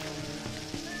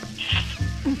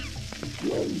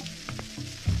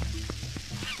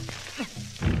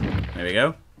 There we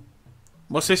go.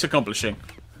 What's this accomplishing?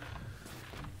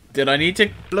 Did I need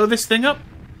to blow this thing up?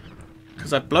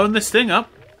 Because I've blown this thing up.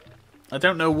 I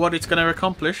don't know what it's going to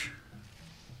accomplish.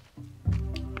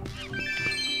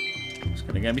 It's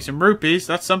going to get me some rupees.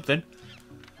 That's something.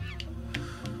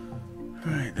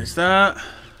 Right, there's that.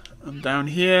 I'm down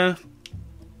here.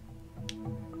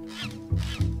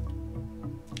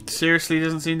 Seriously,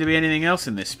 doesn't seem to be anything else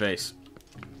in this space.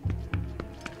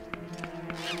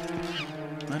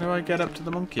 How do I get up to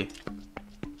the monkey?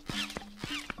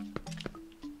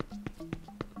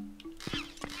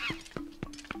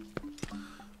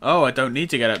 Oh, I don't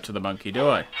need to get up to the monkey, do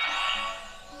I?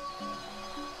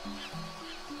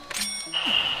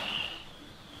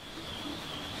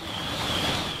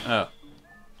 Oh.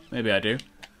 Maybe I do.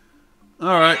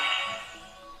 Alright.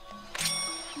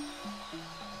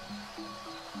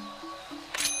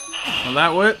 Will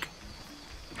that work?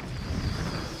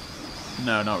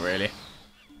 No, not really.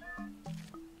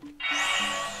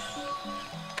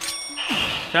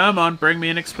 Come on, bring me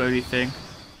an explodey thing.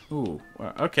 Ooh,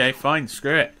 well, okay, fine,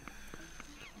 screw it.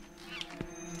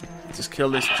 Just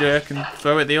kill this jerk and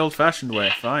throw it the old-fashioned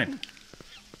way, fine.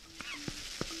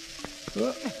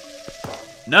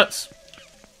 Nuts!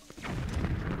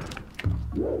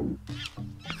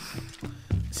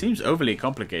 It seems overly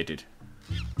complicated.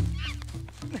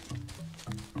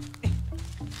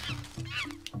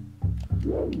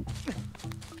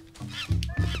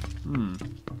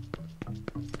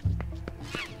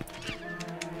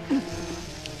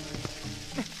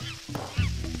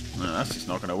 No, that's just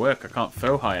not going to work. I can't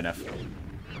throw high enough.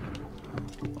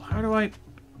 How do I...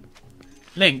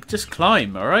 Link, just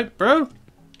climb, alright, bro?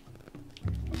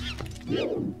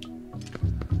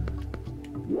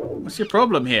 What's your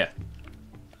problem here?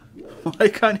 Why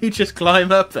can't you just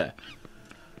climb up there?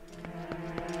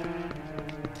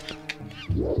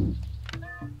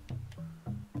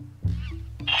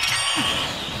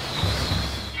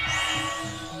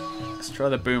 Let's try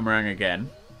the boomerang again.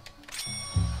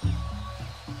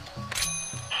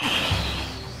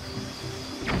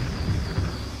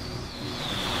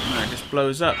 It just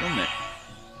blows up, doesn't it?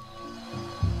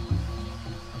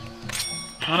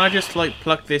 Can't I just, like,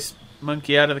 pluck this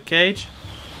monkey out of the cage?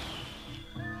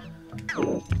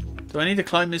 Do I need to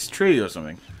climb this tree or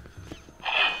something?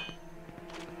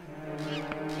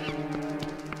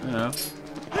 No.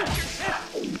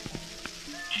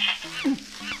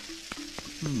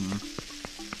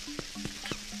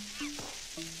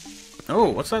 Oh,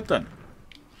 what's that done?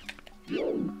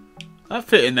 That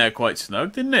fit in there quite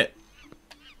snug, didn't it?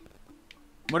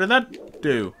 What did that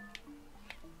do?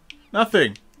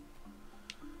 Nothing.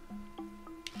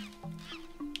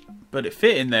 But it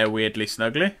fit in there weirdly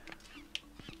snugly.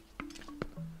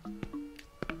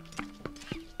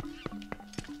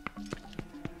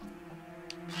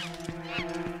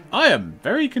 I am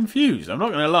very confused, I'm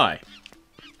not going to lie.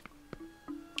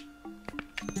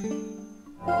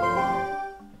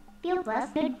 Feel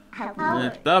blessed. Have Blah,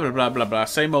 power. blah, blah, blah, blah.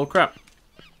 Same old crap.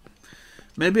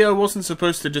 Maybe I wasn't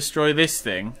supposed to destroy this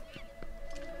thing.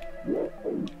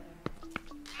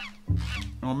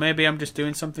 Or maybe I'm just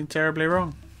doing something terribly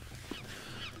wrong.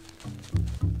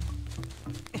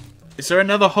 Is there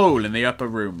another hole in the upper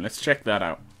room? Let's check that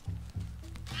out.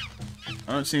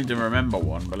 I don't seem to remember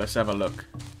one, but let's have a look.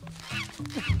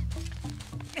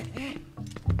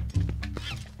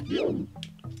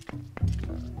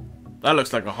 That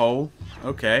looks like a hole.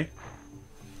 Okay.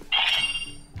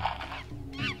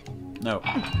 No.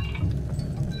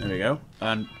 There we go.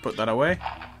 And put that away.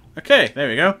 Okay, there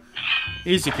we go.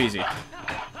 Easy peasy.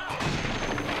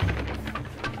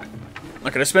 I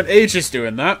could have spent ages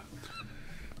doing that.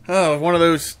 Oh, one of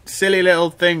those silly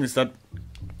little things that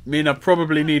mean I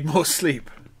probably need more sleep.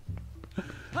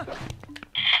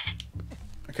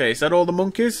 Okay, is that all the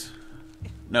monkeys?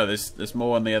 No, there's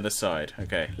more on the other side.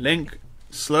 Okay, Link,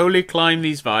 slowly climb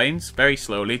these vines. Very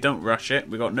slowly, don't rush it.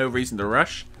 We've got no reason to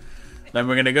rush. Then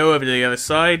we're going to go over to the other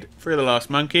side, free the last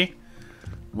monkey.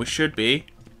 We should be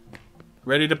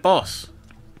ready to boss.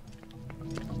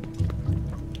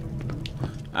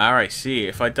 Alright, see,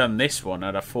 if I'd done this one,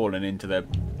 I'd have fallen into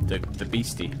the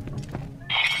beastie.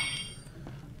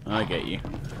 I get you.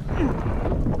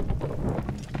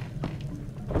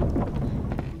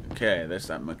 Okay, there's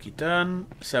that monkey done.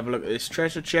 Let's have a look at this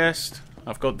treasure chest.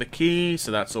 I've got the key,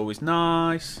 so that's always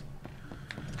nice.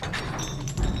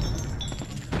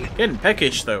 Getting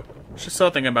peckish, though. Just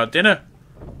start thinking about dinner.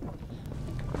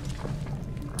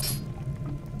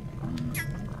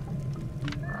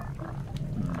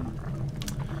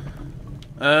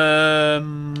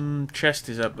 Chest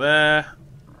is up there.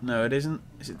 No, it isn't.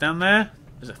 Is it down there?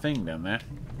 There's a thing down there.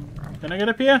 Can I get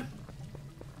up here?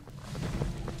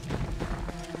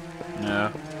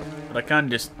 No. But I can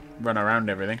just run around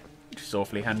everything, which is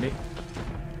awfully handy.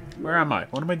 Where am I?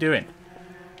 What am I doing?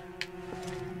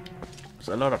 There's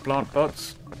a lot of plant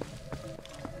pots.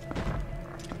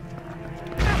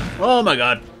 Oh my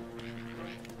god!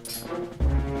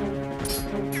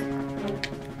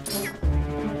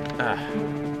 Ah.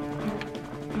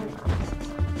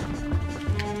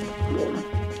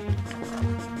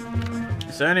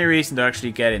 Is there any reason to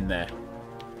actually get in there?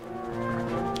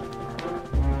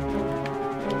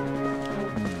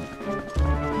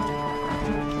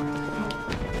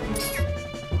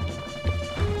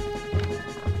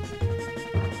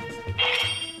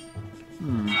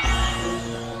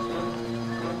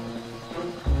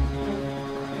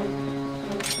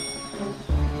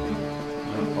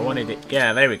 I wanted it.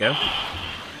 Yeah, there we go.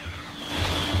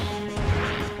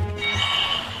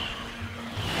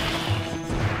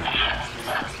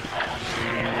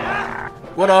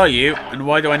 What are you, and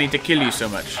why do I need to kill you so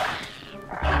much?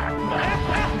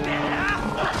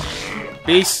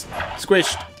 Beast,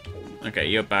 squished. Okay,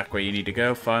 you're back where you need to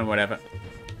go. Fine, whatever.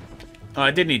 Oh, I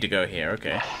did need to go here.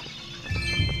 Okay.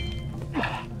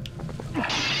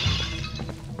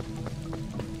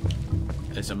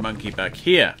 There's a monkey back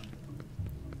here.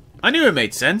 I knew it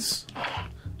made sense.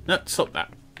 No, stop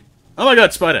that. Oh my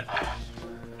god, spider.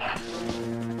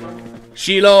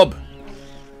 Shelob.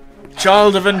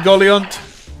 Child of Engoliant.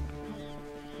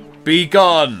 Be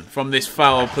gone from this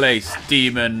foul place,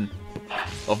 demon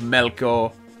of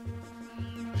Melkor.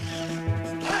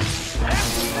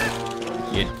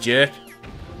 You jerk.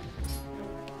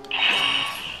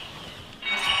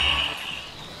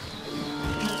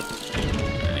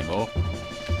 Any more?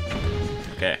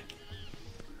 Okay.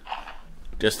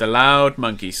 Just a loud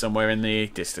monkey somewhere in the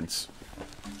distance.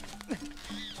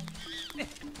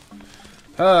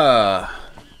 Ah.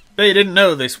 But you didn't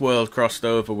know this world crossed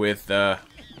over with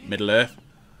Middle-earth.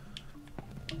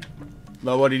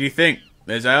 Well, what did you think?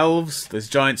 There's elves, there's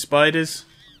giant spiders.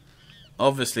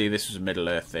 Obviously this was a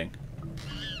Middle-earth thing.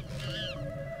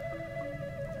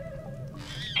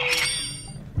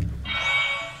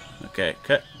 Okay,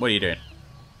 cut. What are you doing?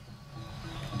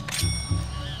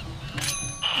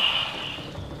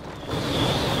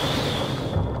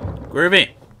 Groovy.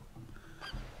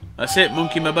 That's it,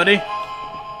 monkey, my buddy.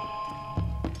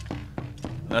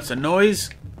 That's a noise.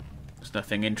 There's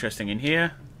nothing interesting in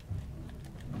here.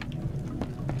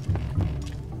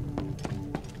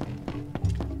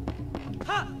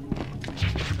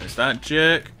 There's that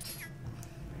jerk.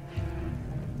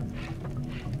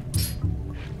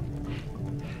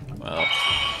 Well.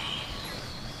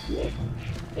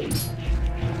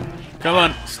 Come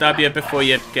on, stab you before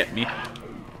you get me.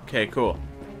 Okay, cool.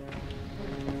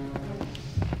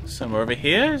 Somewhere over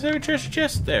here? Is there a treasure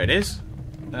chest? There it is.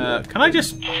 Can I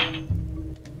just...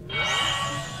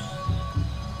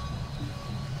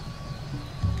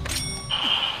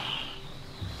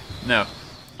 No,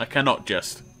 I cannot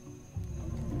just.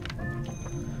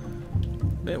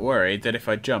 Bit worried that if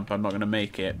I jump I'm not going to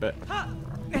make it, but...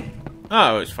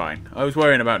 Oh, it's fine. I was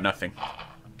worrying about nothing.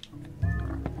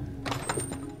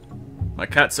 My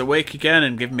cat's awake again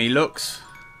and giving me looks.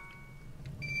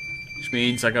 Which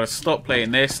means I gotta stop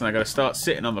playing this and I gotta start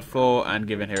sitting on the floor and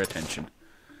giving her attention.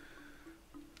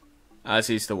 As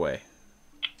is the way.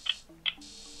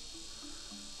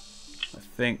 I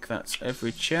think that's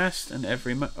every chest and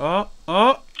every... Oh,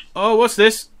 what's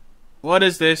this? What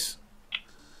is this?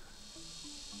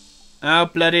 How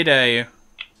bloody dare you?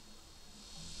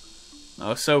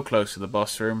 Oh, so close to the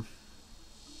boss room.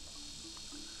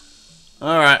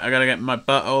 Alright, I gotta get my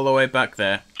butt all the way back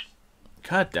there.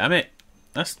 God damn it.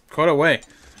 That's quite a way.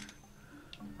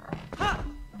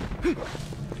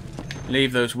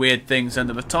 Leave those weird things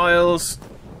under the tiles.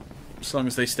 As long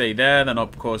as they stay there, they're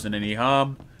not causing any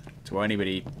harm to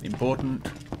anybody important.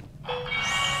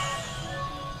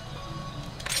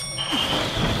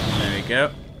 There we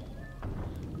go.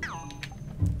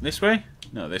 This way?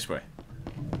 No, this way.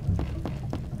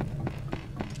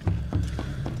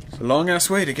 It's a long ass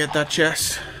way to get that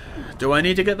chest. Do I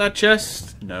need to get that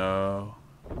chest? No.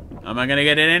 Am I going to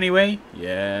get it anyway?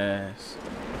 Yes.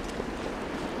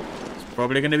 It's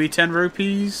probably going to be 10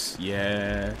 rupees?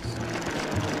 Yes.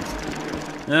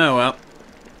 Oh well.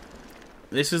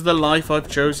 This is the life I've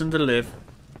chosen to live.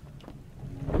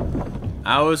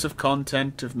 Hours of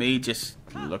content of me just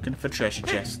looking for treasure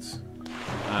chests.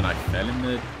 And I fell in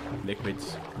the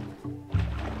liquids.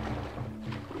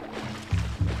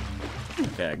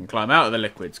 Okay, I can climb out of the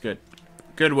liquids. Good.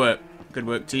 Good work. Good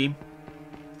work, team.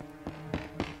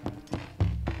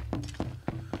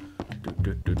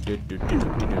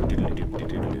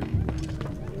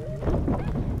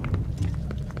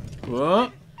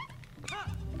 What?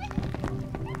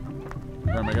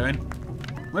 Where am I going?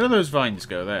 Where do those vines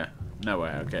go? There.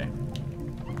 Nowhere, okay.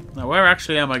 Now, where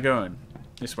actually am I going?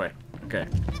 This way. Okay.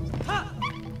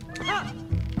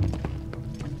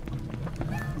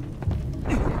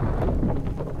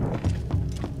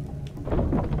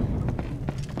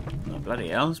 Oh, bloody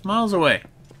hell, it's miles away.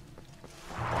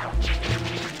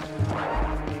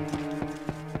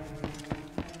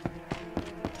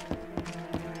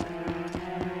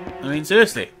 I mean,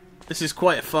 seriously, this is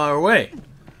quite far away.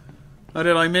 How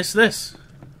did I miss this?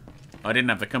 I didn't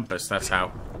have the compass, that's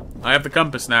how. I have the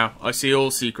compass now. I see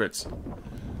all secrets.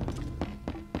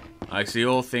 I see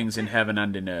all things in heaven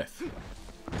and in earth.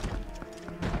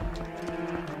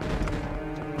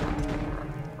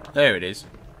 There it is.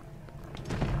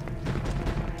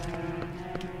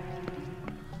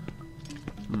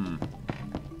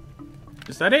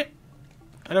 Is that it?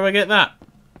 How do I get that?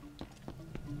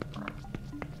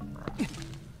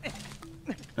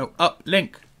 No, up,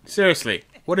 Link. Seriously,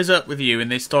 what is up with you in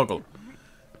this toggle?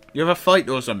 You have a fight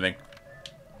or something?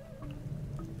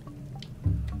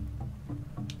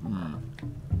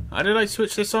 How did I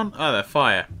switch this on? Oh, the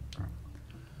fire.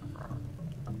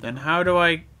 Then how do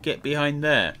I get behind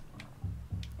there?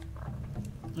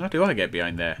 How do I get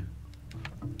behind there?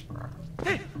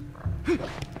 So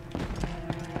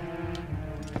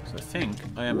I think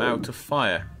I am out of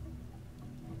fire.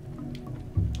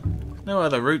 No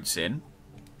other routes in.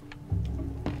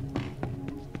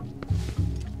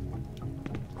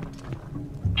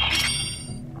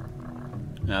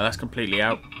 No, that's completely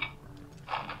out.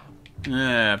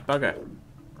 Yeah, bugger.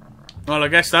 Well, I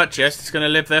guess that chest is going to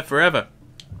live there forever.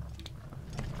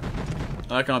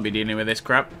 I can't be dealing with this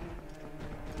crap.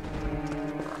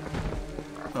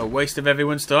 A waste of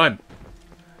everyone's time.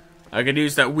 I could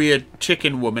use that weird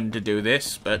chicken woman to do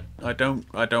this, but I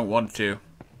don't want to.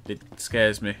 It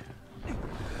scares me.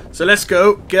 So let's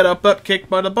go get our butt kicked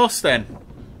by the boss then.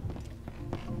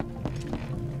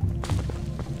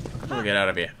 How do we get out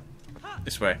of here?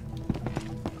 This way.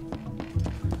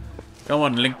 Come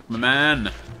on, Link, my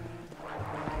man.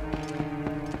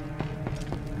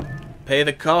 Pay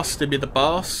the cost to be the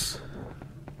boss.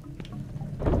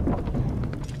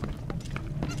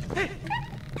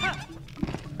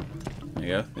 There you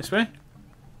go. This way?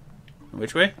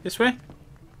 Which way? This way?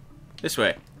 This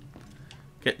way.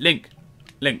 Get Link.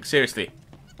 Link, seriously.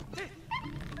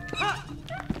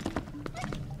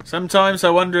 Sometimes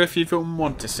I wonder if you even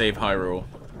want to save Hyrule.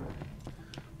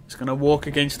 It's gonna walk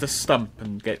against a stump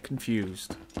and get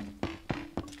confused.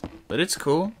 But it's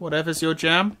cool. Whatever's your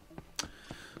jam.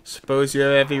 Suppose you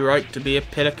have every right to be a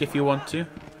pillock if you want to.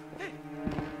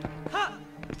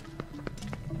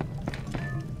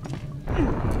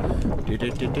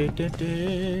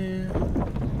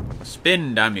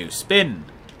 Spin, damn you, spin!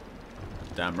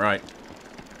 Damn right.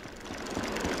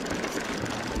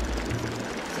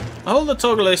 I hold the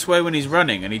toggle this way when he's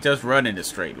running, and he does run in a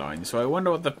straight line, so I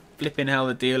wonder what the flipping hell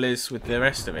the deal is with the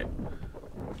rest of it.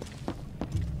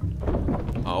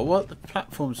 Oh, what? The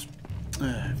platform's...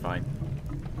 fine.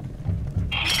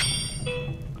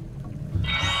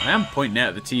 I am pointing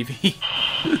out the TV.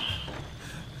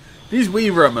 These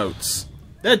Wii remotes.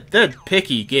 They're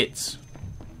picky gits.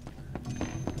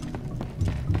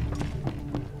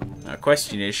 Now, the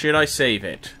question is, should I save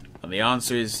it? And the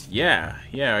answer is, yeah,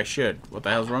 I should. What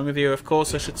the hell's wrong with you? Of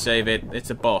course I should save it. It's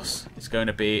a boss. It's going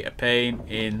to be a pain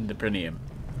in the perineum.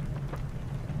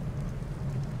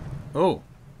 Oh,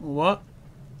 what?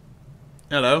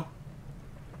 Hello.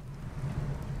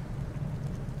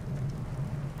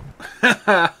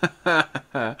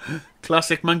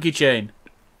 Classic monkey chain.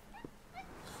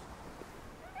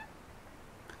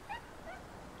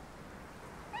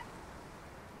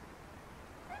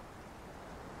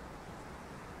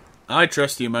 I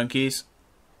trust you, monkeys.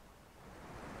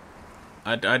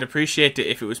 I'd appreciate it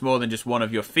if it was more than just one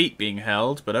of your feet being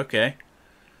held, but okay.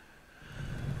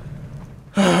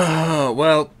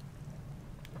 Well,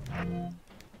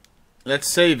 let's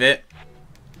save it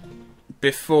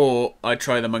before I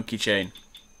try the monkey chain.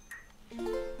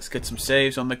 Let's get some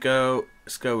saves on the go.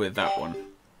 Let's go with that one.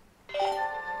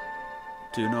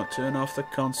 Do not turn off the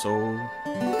console.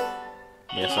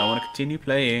 Yes, I want to continue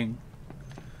playing.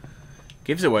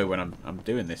 Gives away when I'm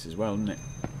doing this as well, doesn't it?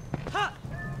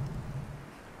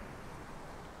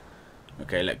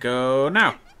 Okay, let go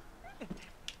now.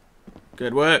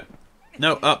 Good work.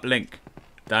 No, up, Link.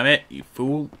 Damn it, you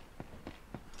fool.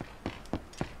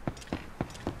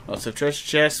 Lots of treasure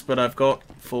chests, but I've got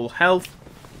full health.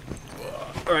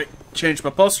 Alright, change my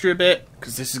posture a bit,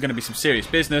 because this is going to be some serious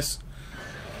business.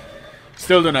 Still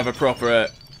still don't have a proper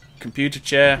computer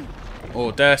chair,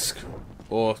 or desk,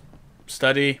 or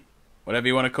study, whatever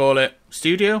you want to call it.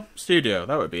 Studio? Studio,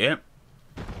 that would be it.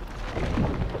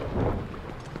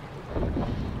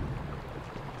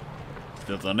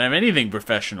 Still don't have anything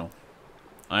professional.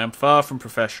 I am far from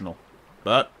professional.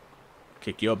 But,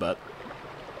 kick your butt.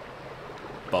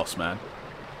 Boss man.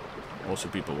 Also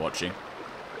people watching.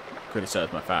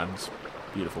 Criticize my fans.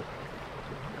 Beautiful.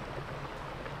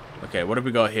 Okay, what have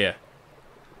we got here?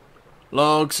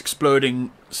 Logs,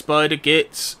 exploding spider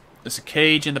gits. There's a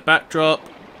cage in the backdrop.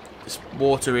 This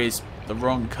water is the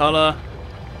wrong colour.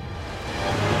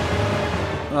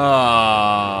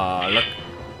 Ah, look.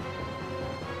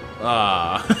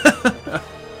 Ah.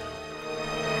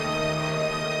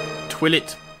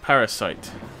 Twilight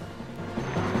parasite.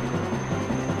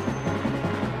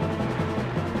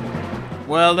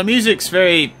 Well, the music's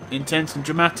very intense and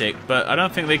dramatic, but I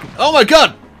don't think they can... Oh my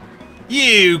god!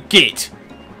 You git!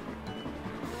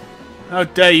 How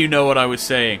dare you know what I was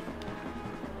saying?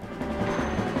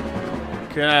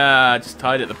 Just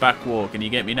tied at the back wall. Can you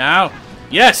get me now?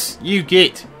 Yes, you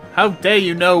git! How dare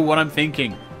you know what I'm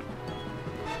thinking?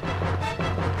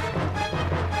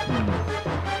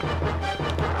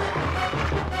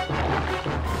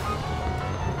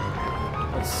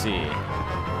 Let's see.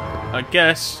 I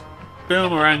guess...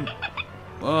 Boomerang.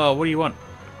 Oh, what do you want?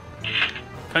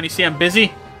 Can't you see I'm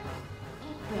busy?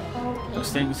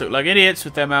 Those things look like idiots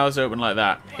with their mouths open like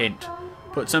that. Hint.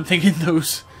 Put something in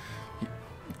those.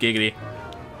 Giggly.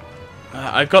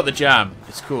 I've got the jam.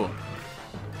 It's cool.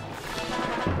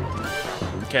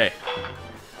 Okay.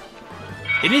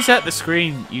 It is at the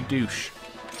screen, you douche.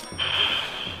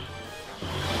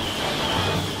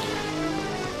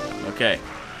 Okay.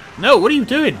 No, what are you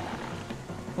doing?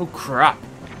 Oh, crap.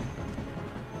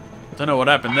 Don't know what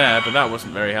happened there, but that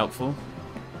wasn't very helpful.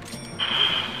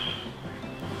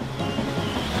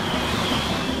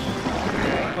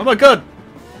 Oh my god!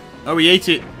 Oh, we ate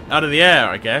it out of the air,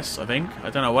 I guess, I think. I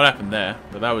don't know what happened there,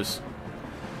 but that was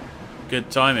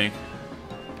good timing.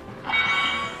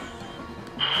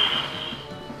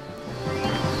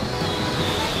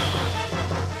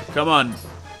 Come on,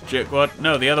 jerkwad.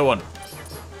 No, the other one.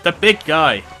 The big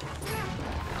guy.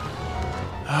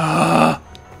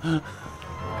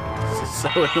 This is so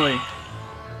annoying.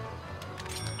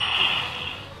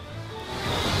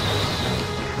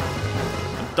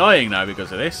 I'm dying now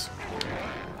because of this.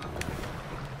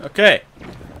 Okay.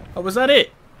 Oh, was that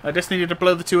it? I just needed to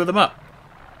blow the two of them up.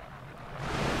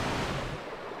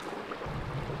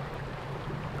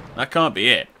 That can't be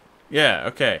it. Yeah,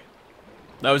 okay.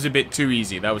 That was a bit too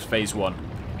easy. That was phase 1.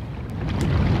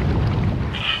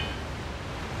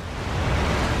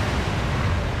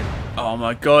 Oh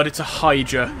my god, it's a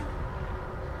Hydra.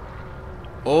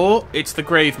 Or it's the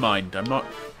Gravemind. I'm not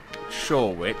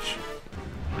sure which.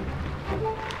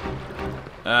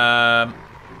 Oh!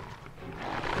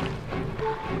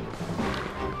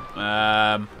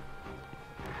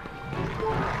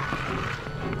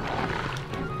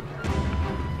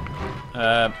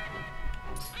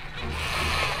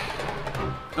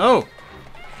 Oh,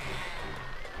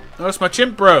 it's my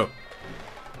chimp bro!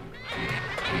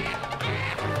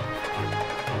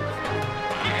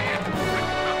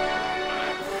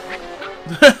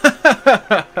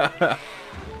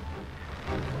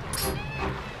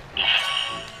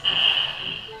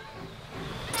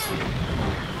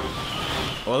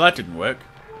 Well, that didn't work.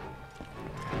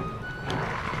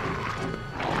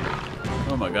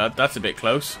 Oh my god, that's a bit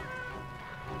close.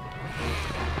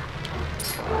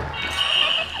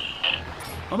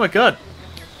 Oh my god!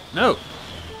 No!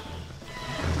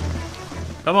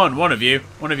 Come on, one of you.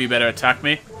 One of you better attack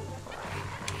me.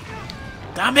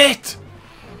 Damn it!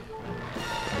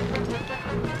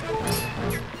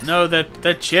 No,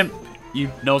 they're chimp,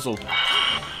 you nozzle.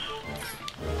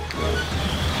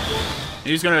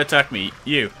 Who's gonna attack me?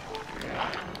 You.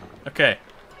 Okay.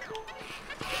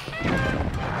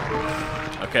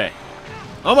 Okay.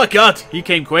 Oh my god! He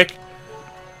came quick.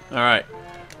 Alright.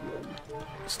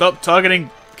 Stop targeting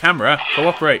camera.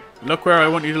 Cooperate. Look where I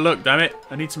want you to look, damn it.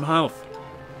 I need some health.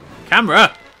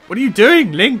 Camera! What are you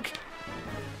doing, Link?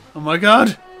 Oh my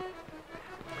god.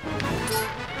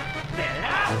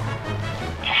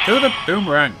 Do the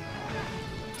boomerang.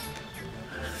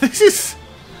 This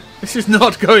is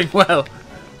not going well.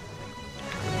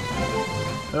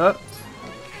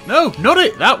 No, not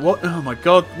it. That what? Oh my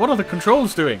god! What are the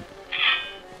controls doing?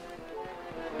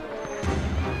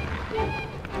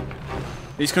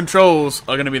 These controls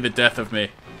are going to be the death of me.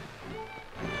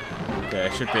 Okay, I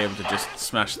should be able to just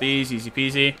smash these, easy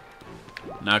peasy.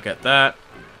 Now get that.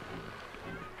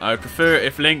 I would prefer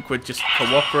if Link would just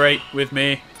cooperate with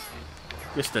me.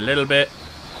 Just a little bit.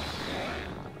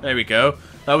 There we go.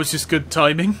 That was just good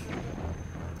timing.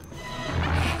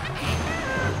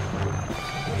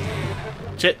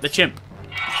 The chimp.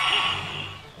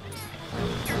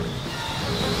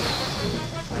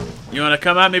 You wanna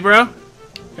come at me, bro? You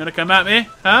wanna come at me?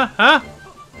 Huh? Huh?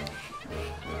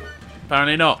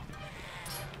 Apparently not.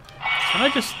 Can I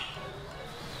just...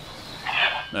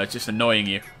 No, it's just annoying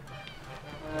you.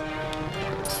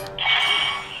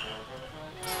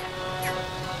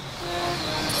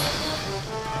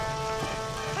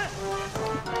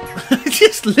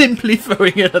 Just limply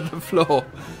throwing it at the floor.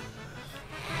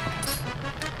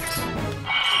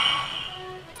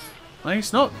 Well,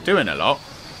 he's not doing a lot.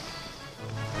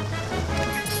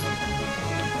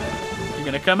 You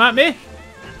gonna come at me?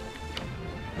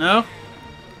 No?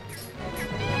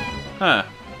 Huh.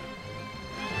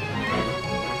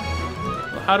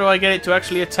 Well, how do I get it to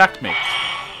actually attack me?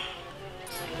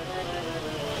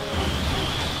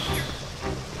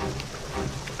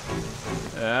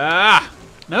 Ah!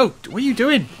 No, what are you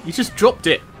doing? You just dropped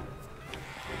it.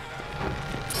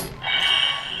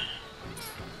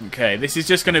 Okay, this is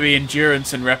just going to be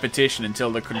endurance and repetition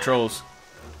until the controls...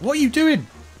 What are you doing?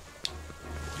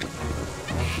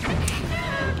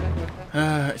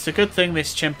 It's a good thing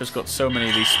this chimp has got so many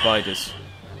of these spiders.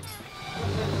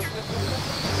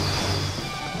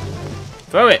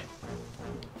 Throw it!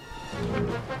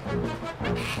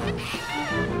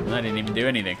 I didn't even do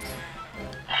anything.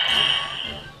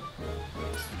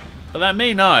 But that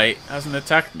main eye hasn't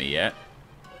attacked me yet,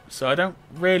 so I don't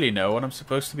really know what I'm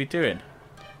supposed to be doing.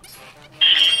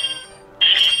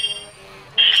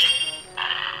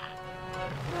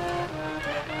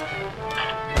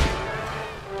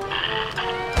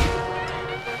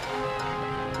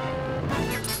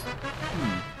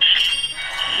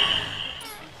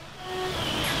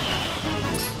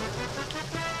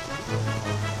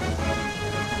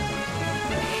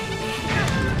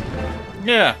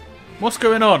 Yeah, what's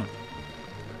going on?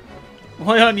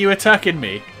 Why aren't you attacking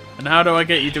me? And how do I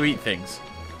get you to eat things?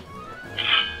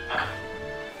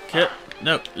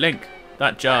 No, Link.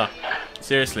 That jar.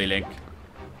 Seriously, Link.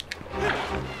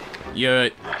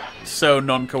 You're so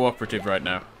non-cooperative right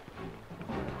now.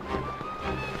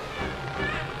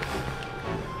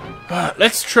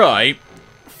 Let's try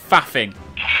faffing.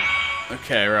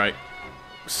 Okay, right.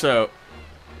 So,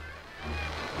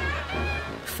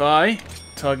 if I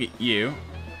target you,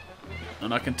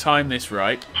 and I can time this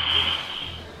right.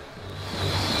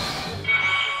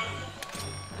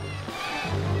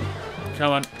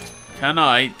 Come on. Can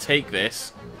I take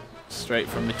this straight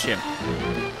from the chimp?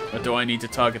 Or do I need to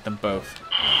target them both?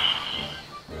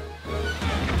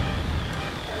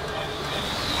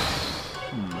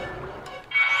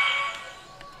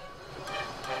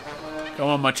 Come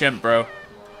on, my chimp, bro.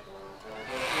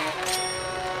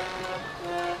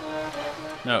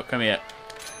 No, come here.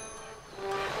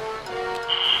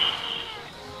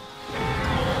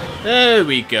 There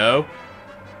we go.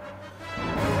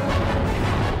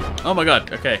 Oh my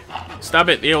god, okay. Stab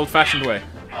it the old-fashioned way.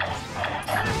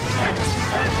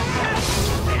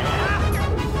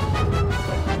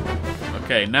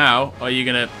 Okay, now are you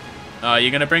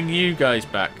gonna bring you guys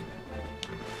back?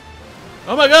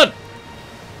 Oh my god!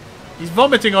 He's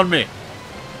vomiting on me.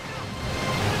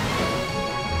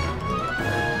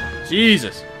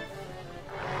 Jesus.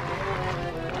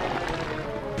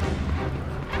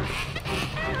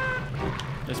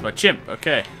 There's my chimp,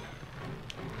 okay.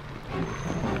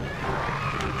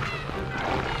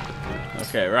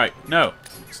 Okay, right. No.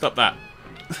 Stop that.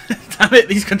 Damn it,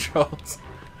 these controls.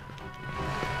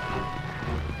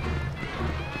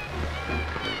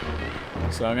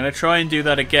 So I'm going to try and do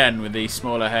that again with these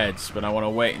smaller heads, but I want to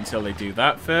wait until they do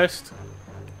that first.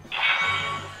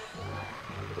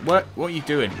 What are you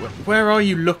doing? Where are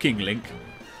you looking, Link?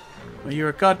 Well, you're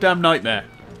a goddamn nightmare.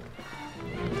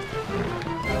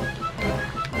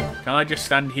 Can I just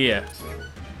stand here?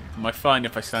 Am I fine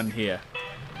if I stand here?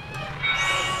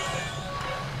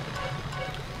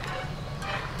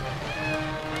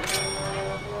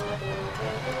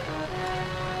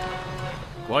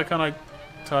 Why can't I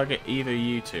target either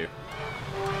you two?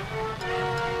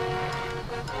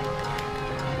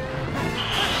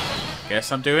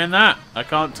 Guess I'm doing that. I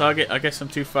can't target. I guess I'm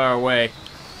too far away.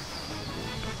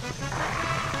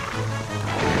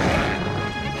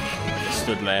 Just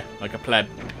stood there like a pleb.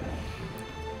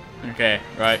 Okay,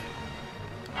 right.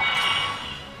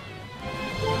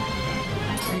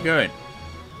 Where are you going?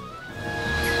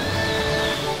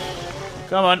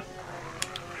 Come on.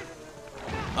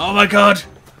 Oh my god!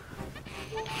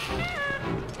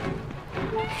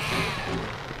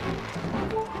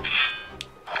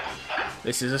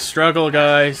 This is a struggle,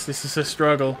 guys. This is a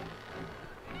struggle.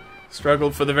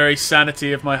 Struggled for the very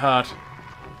sanity of my heart.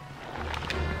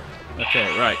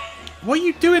 Okay, right. What are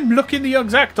you doing looking the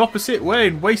exact opposite way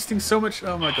and wasting so much...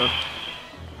 Oh my god.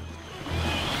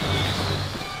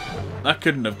 That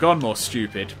couldn't have gone more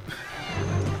stupid.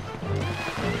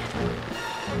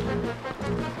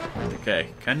 Okay,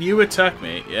 can you attack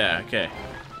me? Yeah, okay.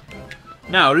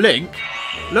 Now, Link,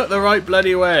 look the right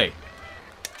bloody way.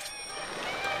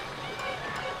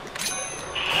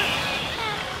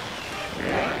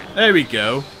 There we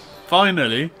go.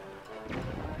 Finally.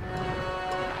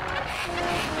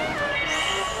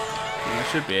 I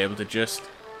should be able to just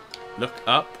look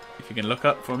up. If you can look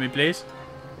up for me, please.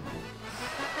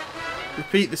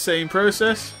 Repeat the same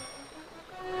process.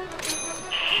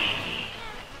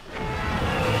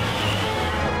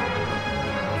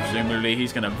 Presumably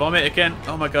he's going to vomit again.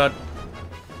 Oh my god.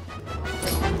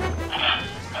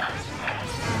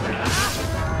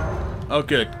 Oh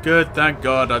good, good, thank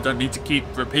god. I don't need to keep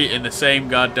repeating the same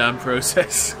goddamn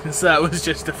process. Because that was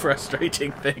just a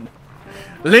frustrating thing.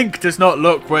 Link does not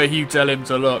look where you tell him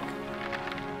to look.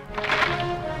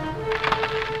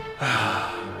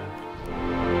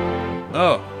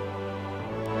 Oh.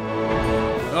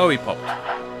 Oh, he popped.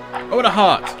 Oh, what a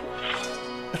heart.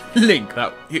 Link,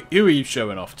 that, who are you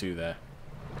showing off to there?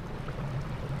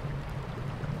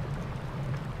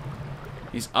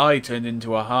 His eye turned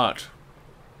into a heart.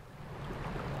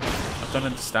 I don't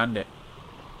understand it.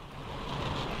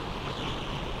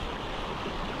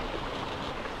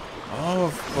 Oh,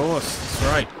 of course, that's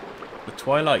right. The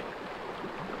Twilight.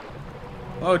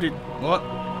 Oh, what?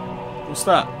 What's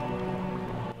that?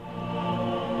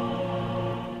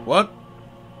 What?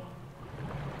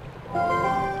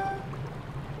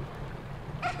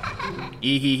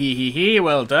 Hee,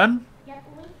 well done.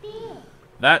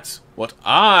 That's what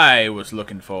I was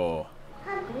looking for.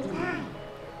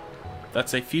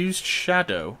 That's a fused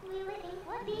shadow.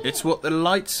 It's what the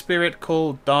light spirit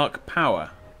called dark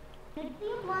power.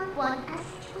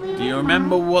 Do you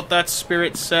remember what that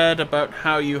spirit said about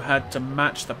how you had to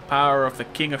match the power of the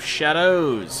King of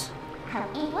Shadows?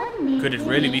 Could it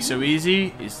really be so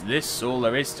easy? Is this all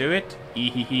there is to it?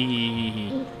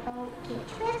 It's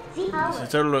a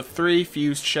total of 3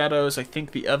 fused shadows. I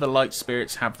think the other light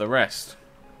spirits have the rest.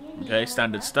 Okay,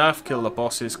 standard stuff. Kill the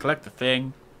bosses, collect the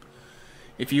thing.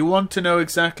 If you want to know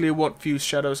exactly what fused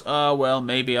shadows are, well,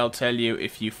 maybe I'll tell you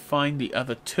if you find the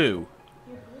other 2.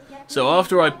 So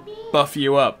after I buff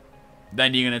you up,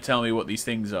 then you're going to tell me what these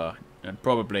things are. And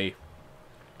probably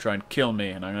try and kill me,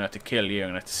 and I'm going to have to kill you. I'm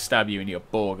going to have to stab you in your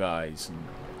Borg eyes and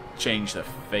change the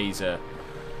phaser.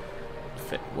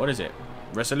 What is it?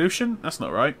 Resolution? That's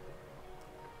not right.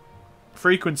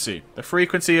 Frequency. The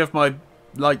frequency of my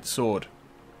light sword.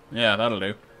 Yeah, that'll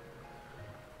do.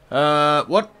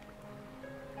 What?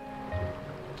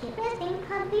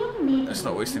 Let's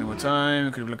not waste any more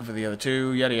time. Could be looking for the other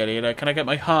 2. Yada yada yada. Can I get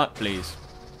my heart, please?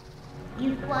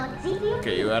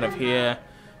 Get you out of here.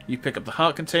 You pick up the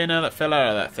heart container that fell out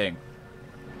of that thing.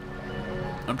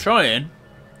 I'm trying.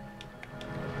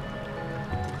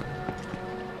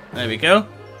 There we go.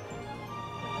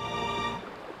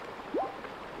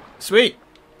 Sweet.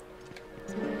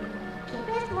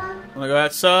 Wanna go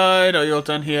outside? Are you all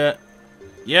done here?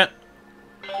 Yep.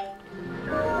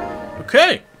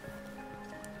 Okay.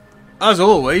 As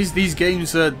always, these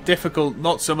games are difficult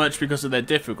not so much because they're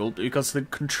difficult, but because the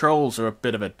controls are a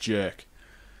bit of a jerk.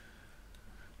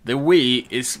 The Wii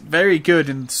is very good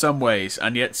in some ways,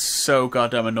 and yet so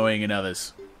goddamn annoying in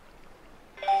others.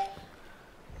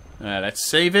 Let's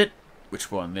save it.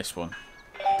 Which one? This one.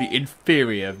 The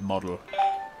inferior model.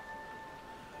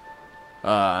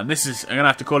 And this is... I'm going to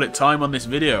have to call it time on this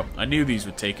video. I knew these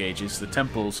would take ages. The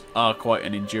temples are quite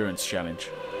an endurance challenge.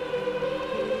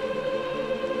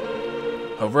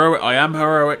 Heroic. I am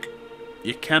heroic.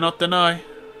 You cannot deny.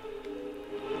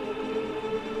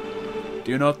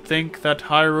 Do not think that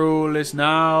Hyrule is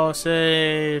now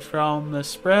saved from the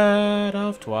spread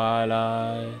of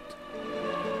Twilight.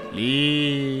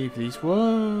 Leave these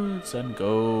woods and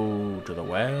go to the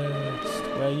west,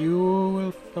 where you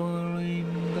will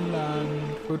find the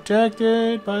land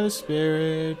protected by the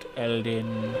spirit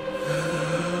Eldin.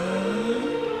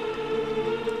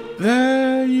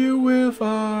 There you will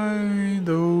find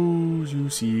those you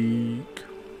seek.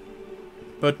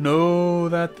 But know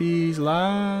that these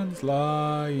lands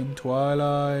lie in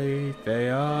twilight. They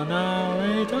are now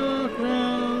a dark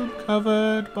realm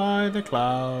covered by the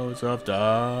clouds of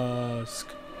dusk.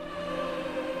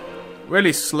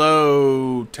 Really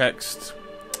slow text.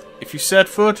 If you set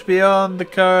foot beyond the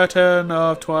curtain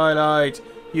of twilight,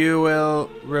 you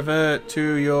will revert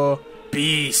to your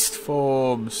beast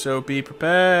form, so be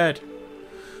prepared.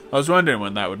 I was wondering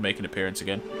when that would make an appearance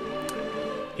again.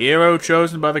 Hero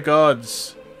chosen by the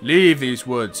gods. Leave these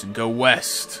woods and go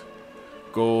west.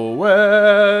 Go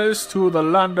west to the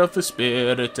land of the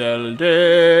spirit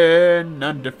Elden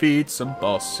and defeat some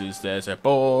bosses. There's a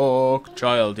bog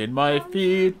child in my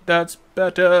feet. That's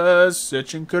better.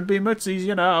 Searching could be much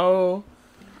easier now.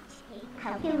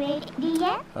 Help you read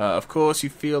the Of course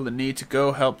you feel the need to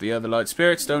go help the other light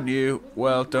spirits, don't you?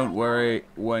 Well, don't worry.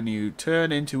 When you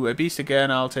turn into a beast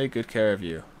again, I'll take good care of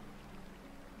you.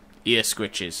 Ear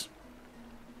scritches.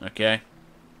 Okay?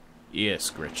 Ear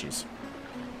scritches.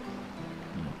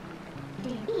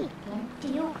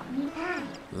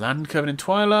 Land covered in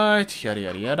twilight, yada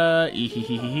yada yada,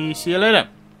 ehehehe, see you later.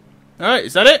 Alright,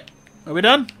 is that it? Are we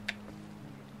done?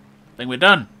 I think we're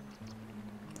done.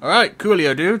 Alright,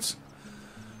 coolio dudes.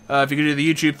 If you can do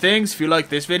the YouTube things, if you like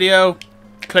this video,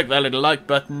 click that little like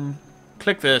button,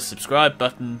 click the subscribe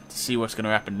button to see what's going to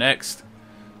happen next.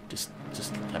 Just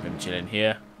have him chilling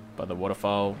here by the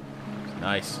waterfall. It's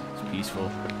nice, it's peaceful.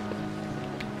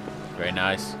 Very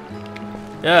nice.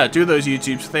 Yeah, do those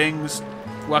YouTube things.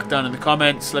 Whack down in the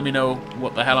comments. Let me know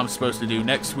what the hell I'm supposed to do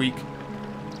next week.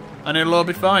 And it'll all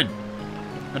be fine.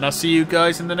 And I'll see you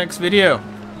guys in the next video,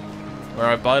 where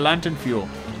I buy lantern fuel.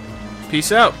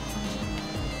 Peace out.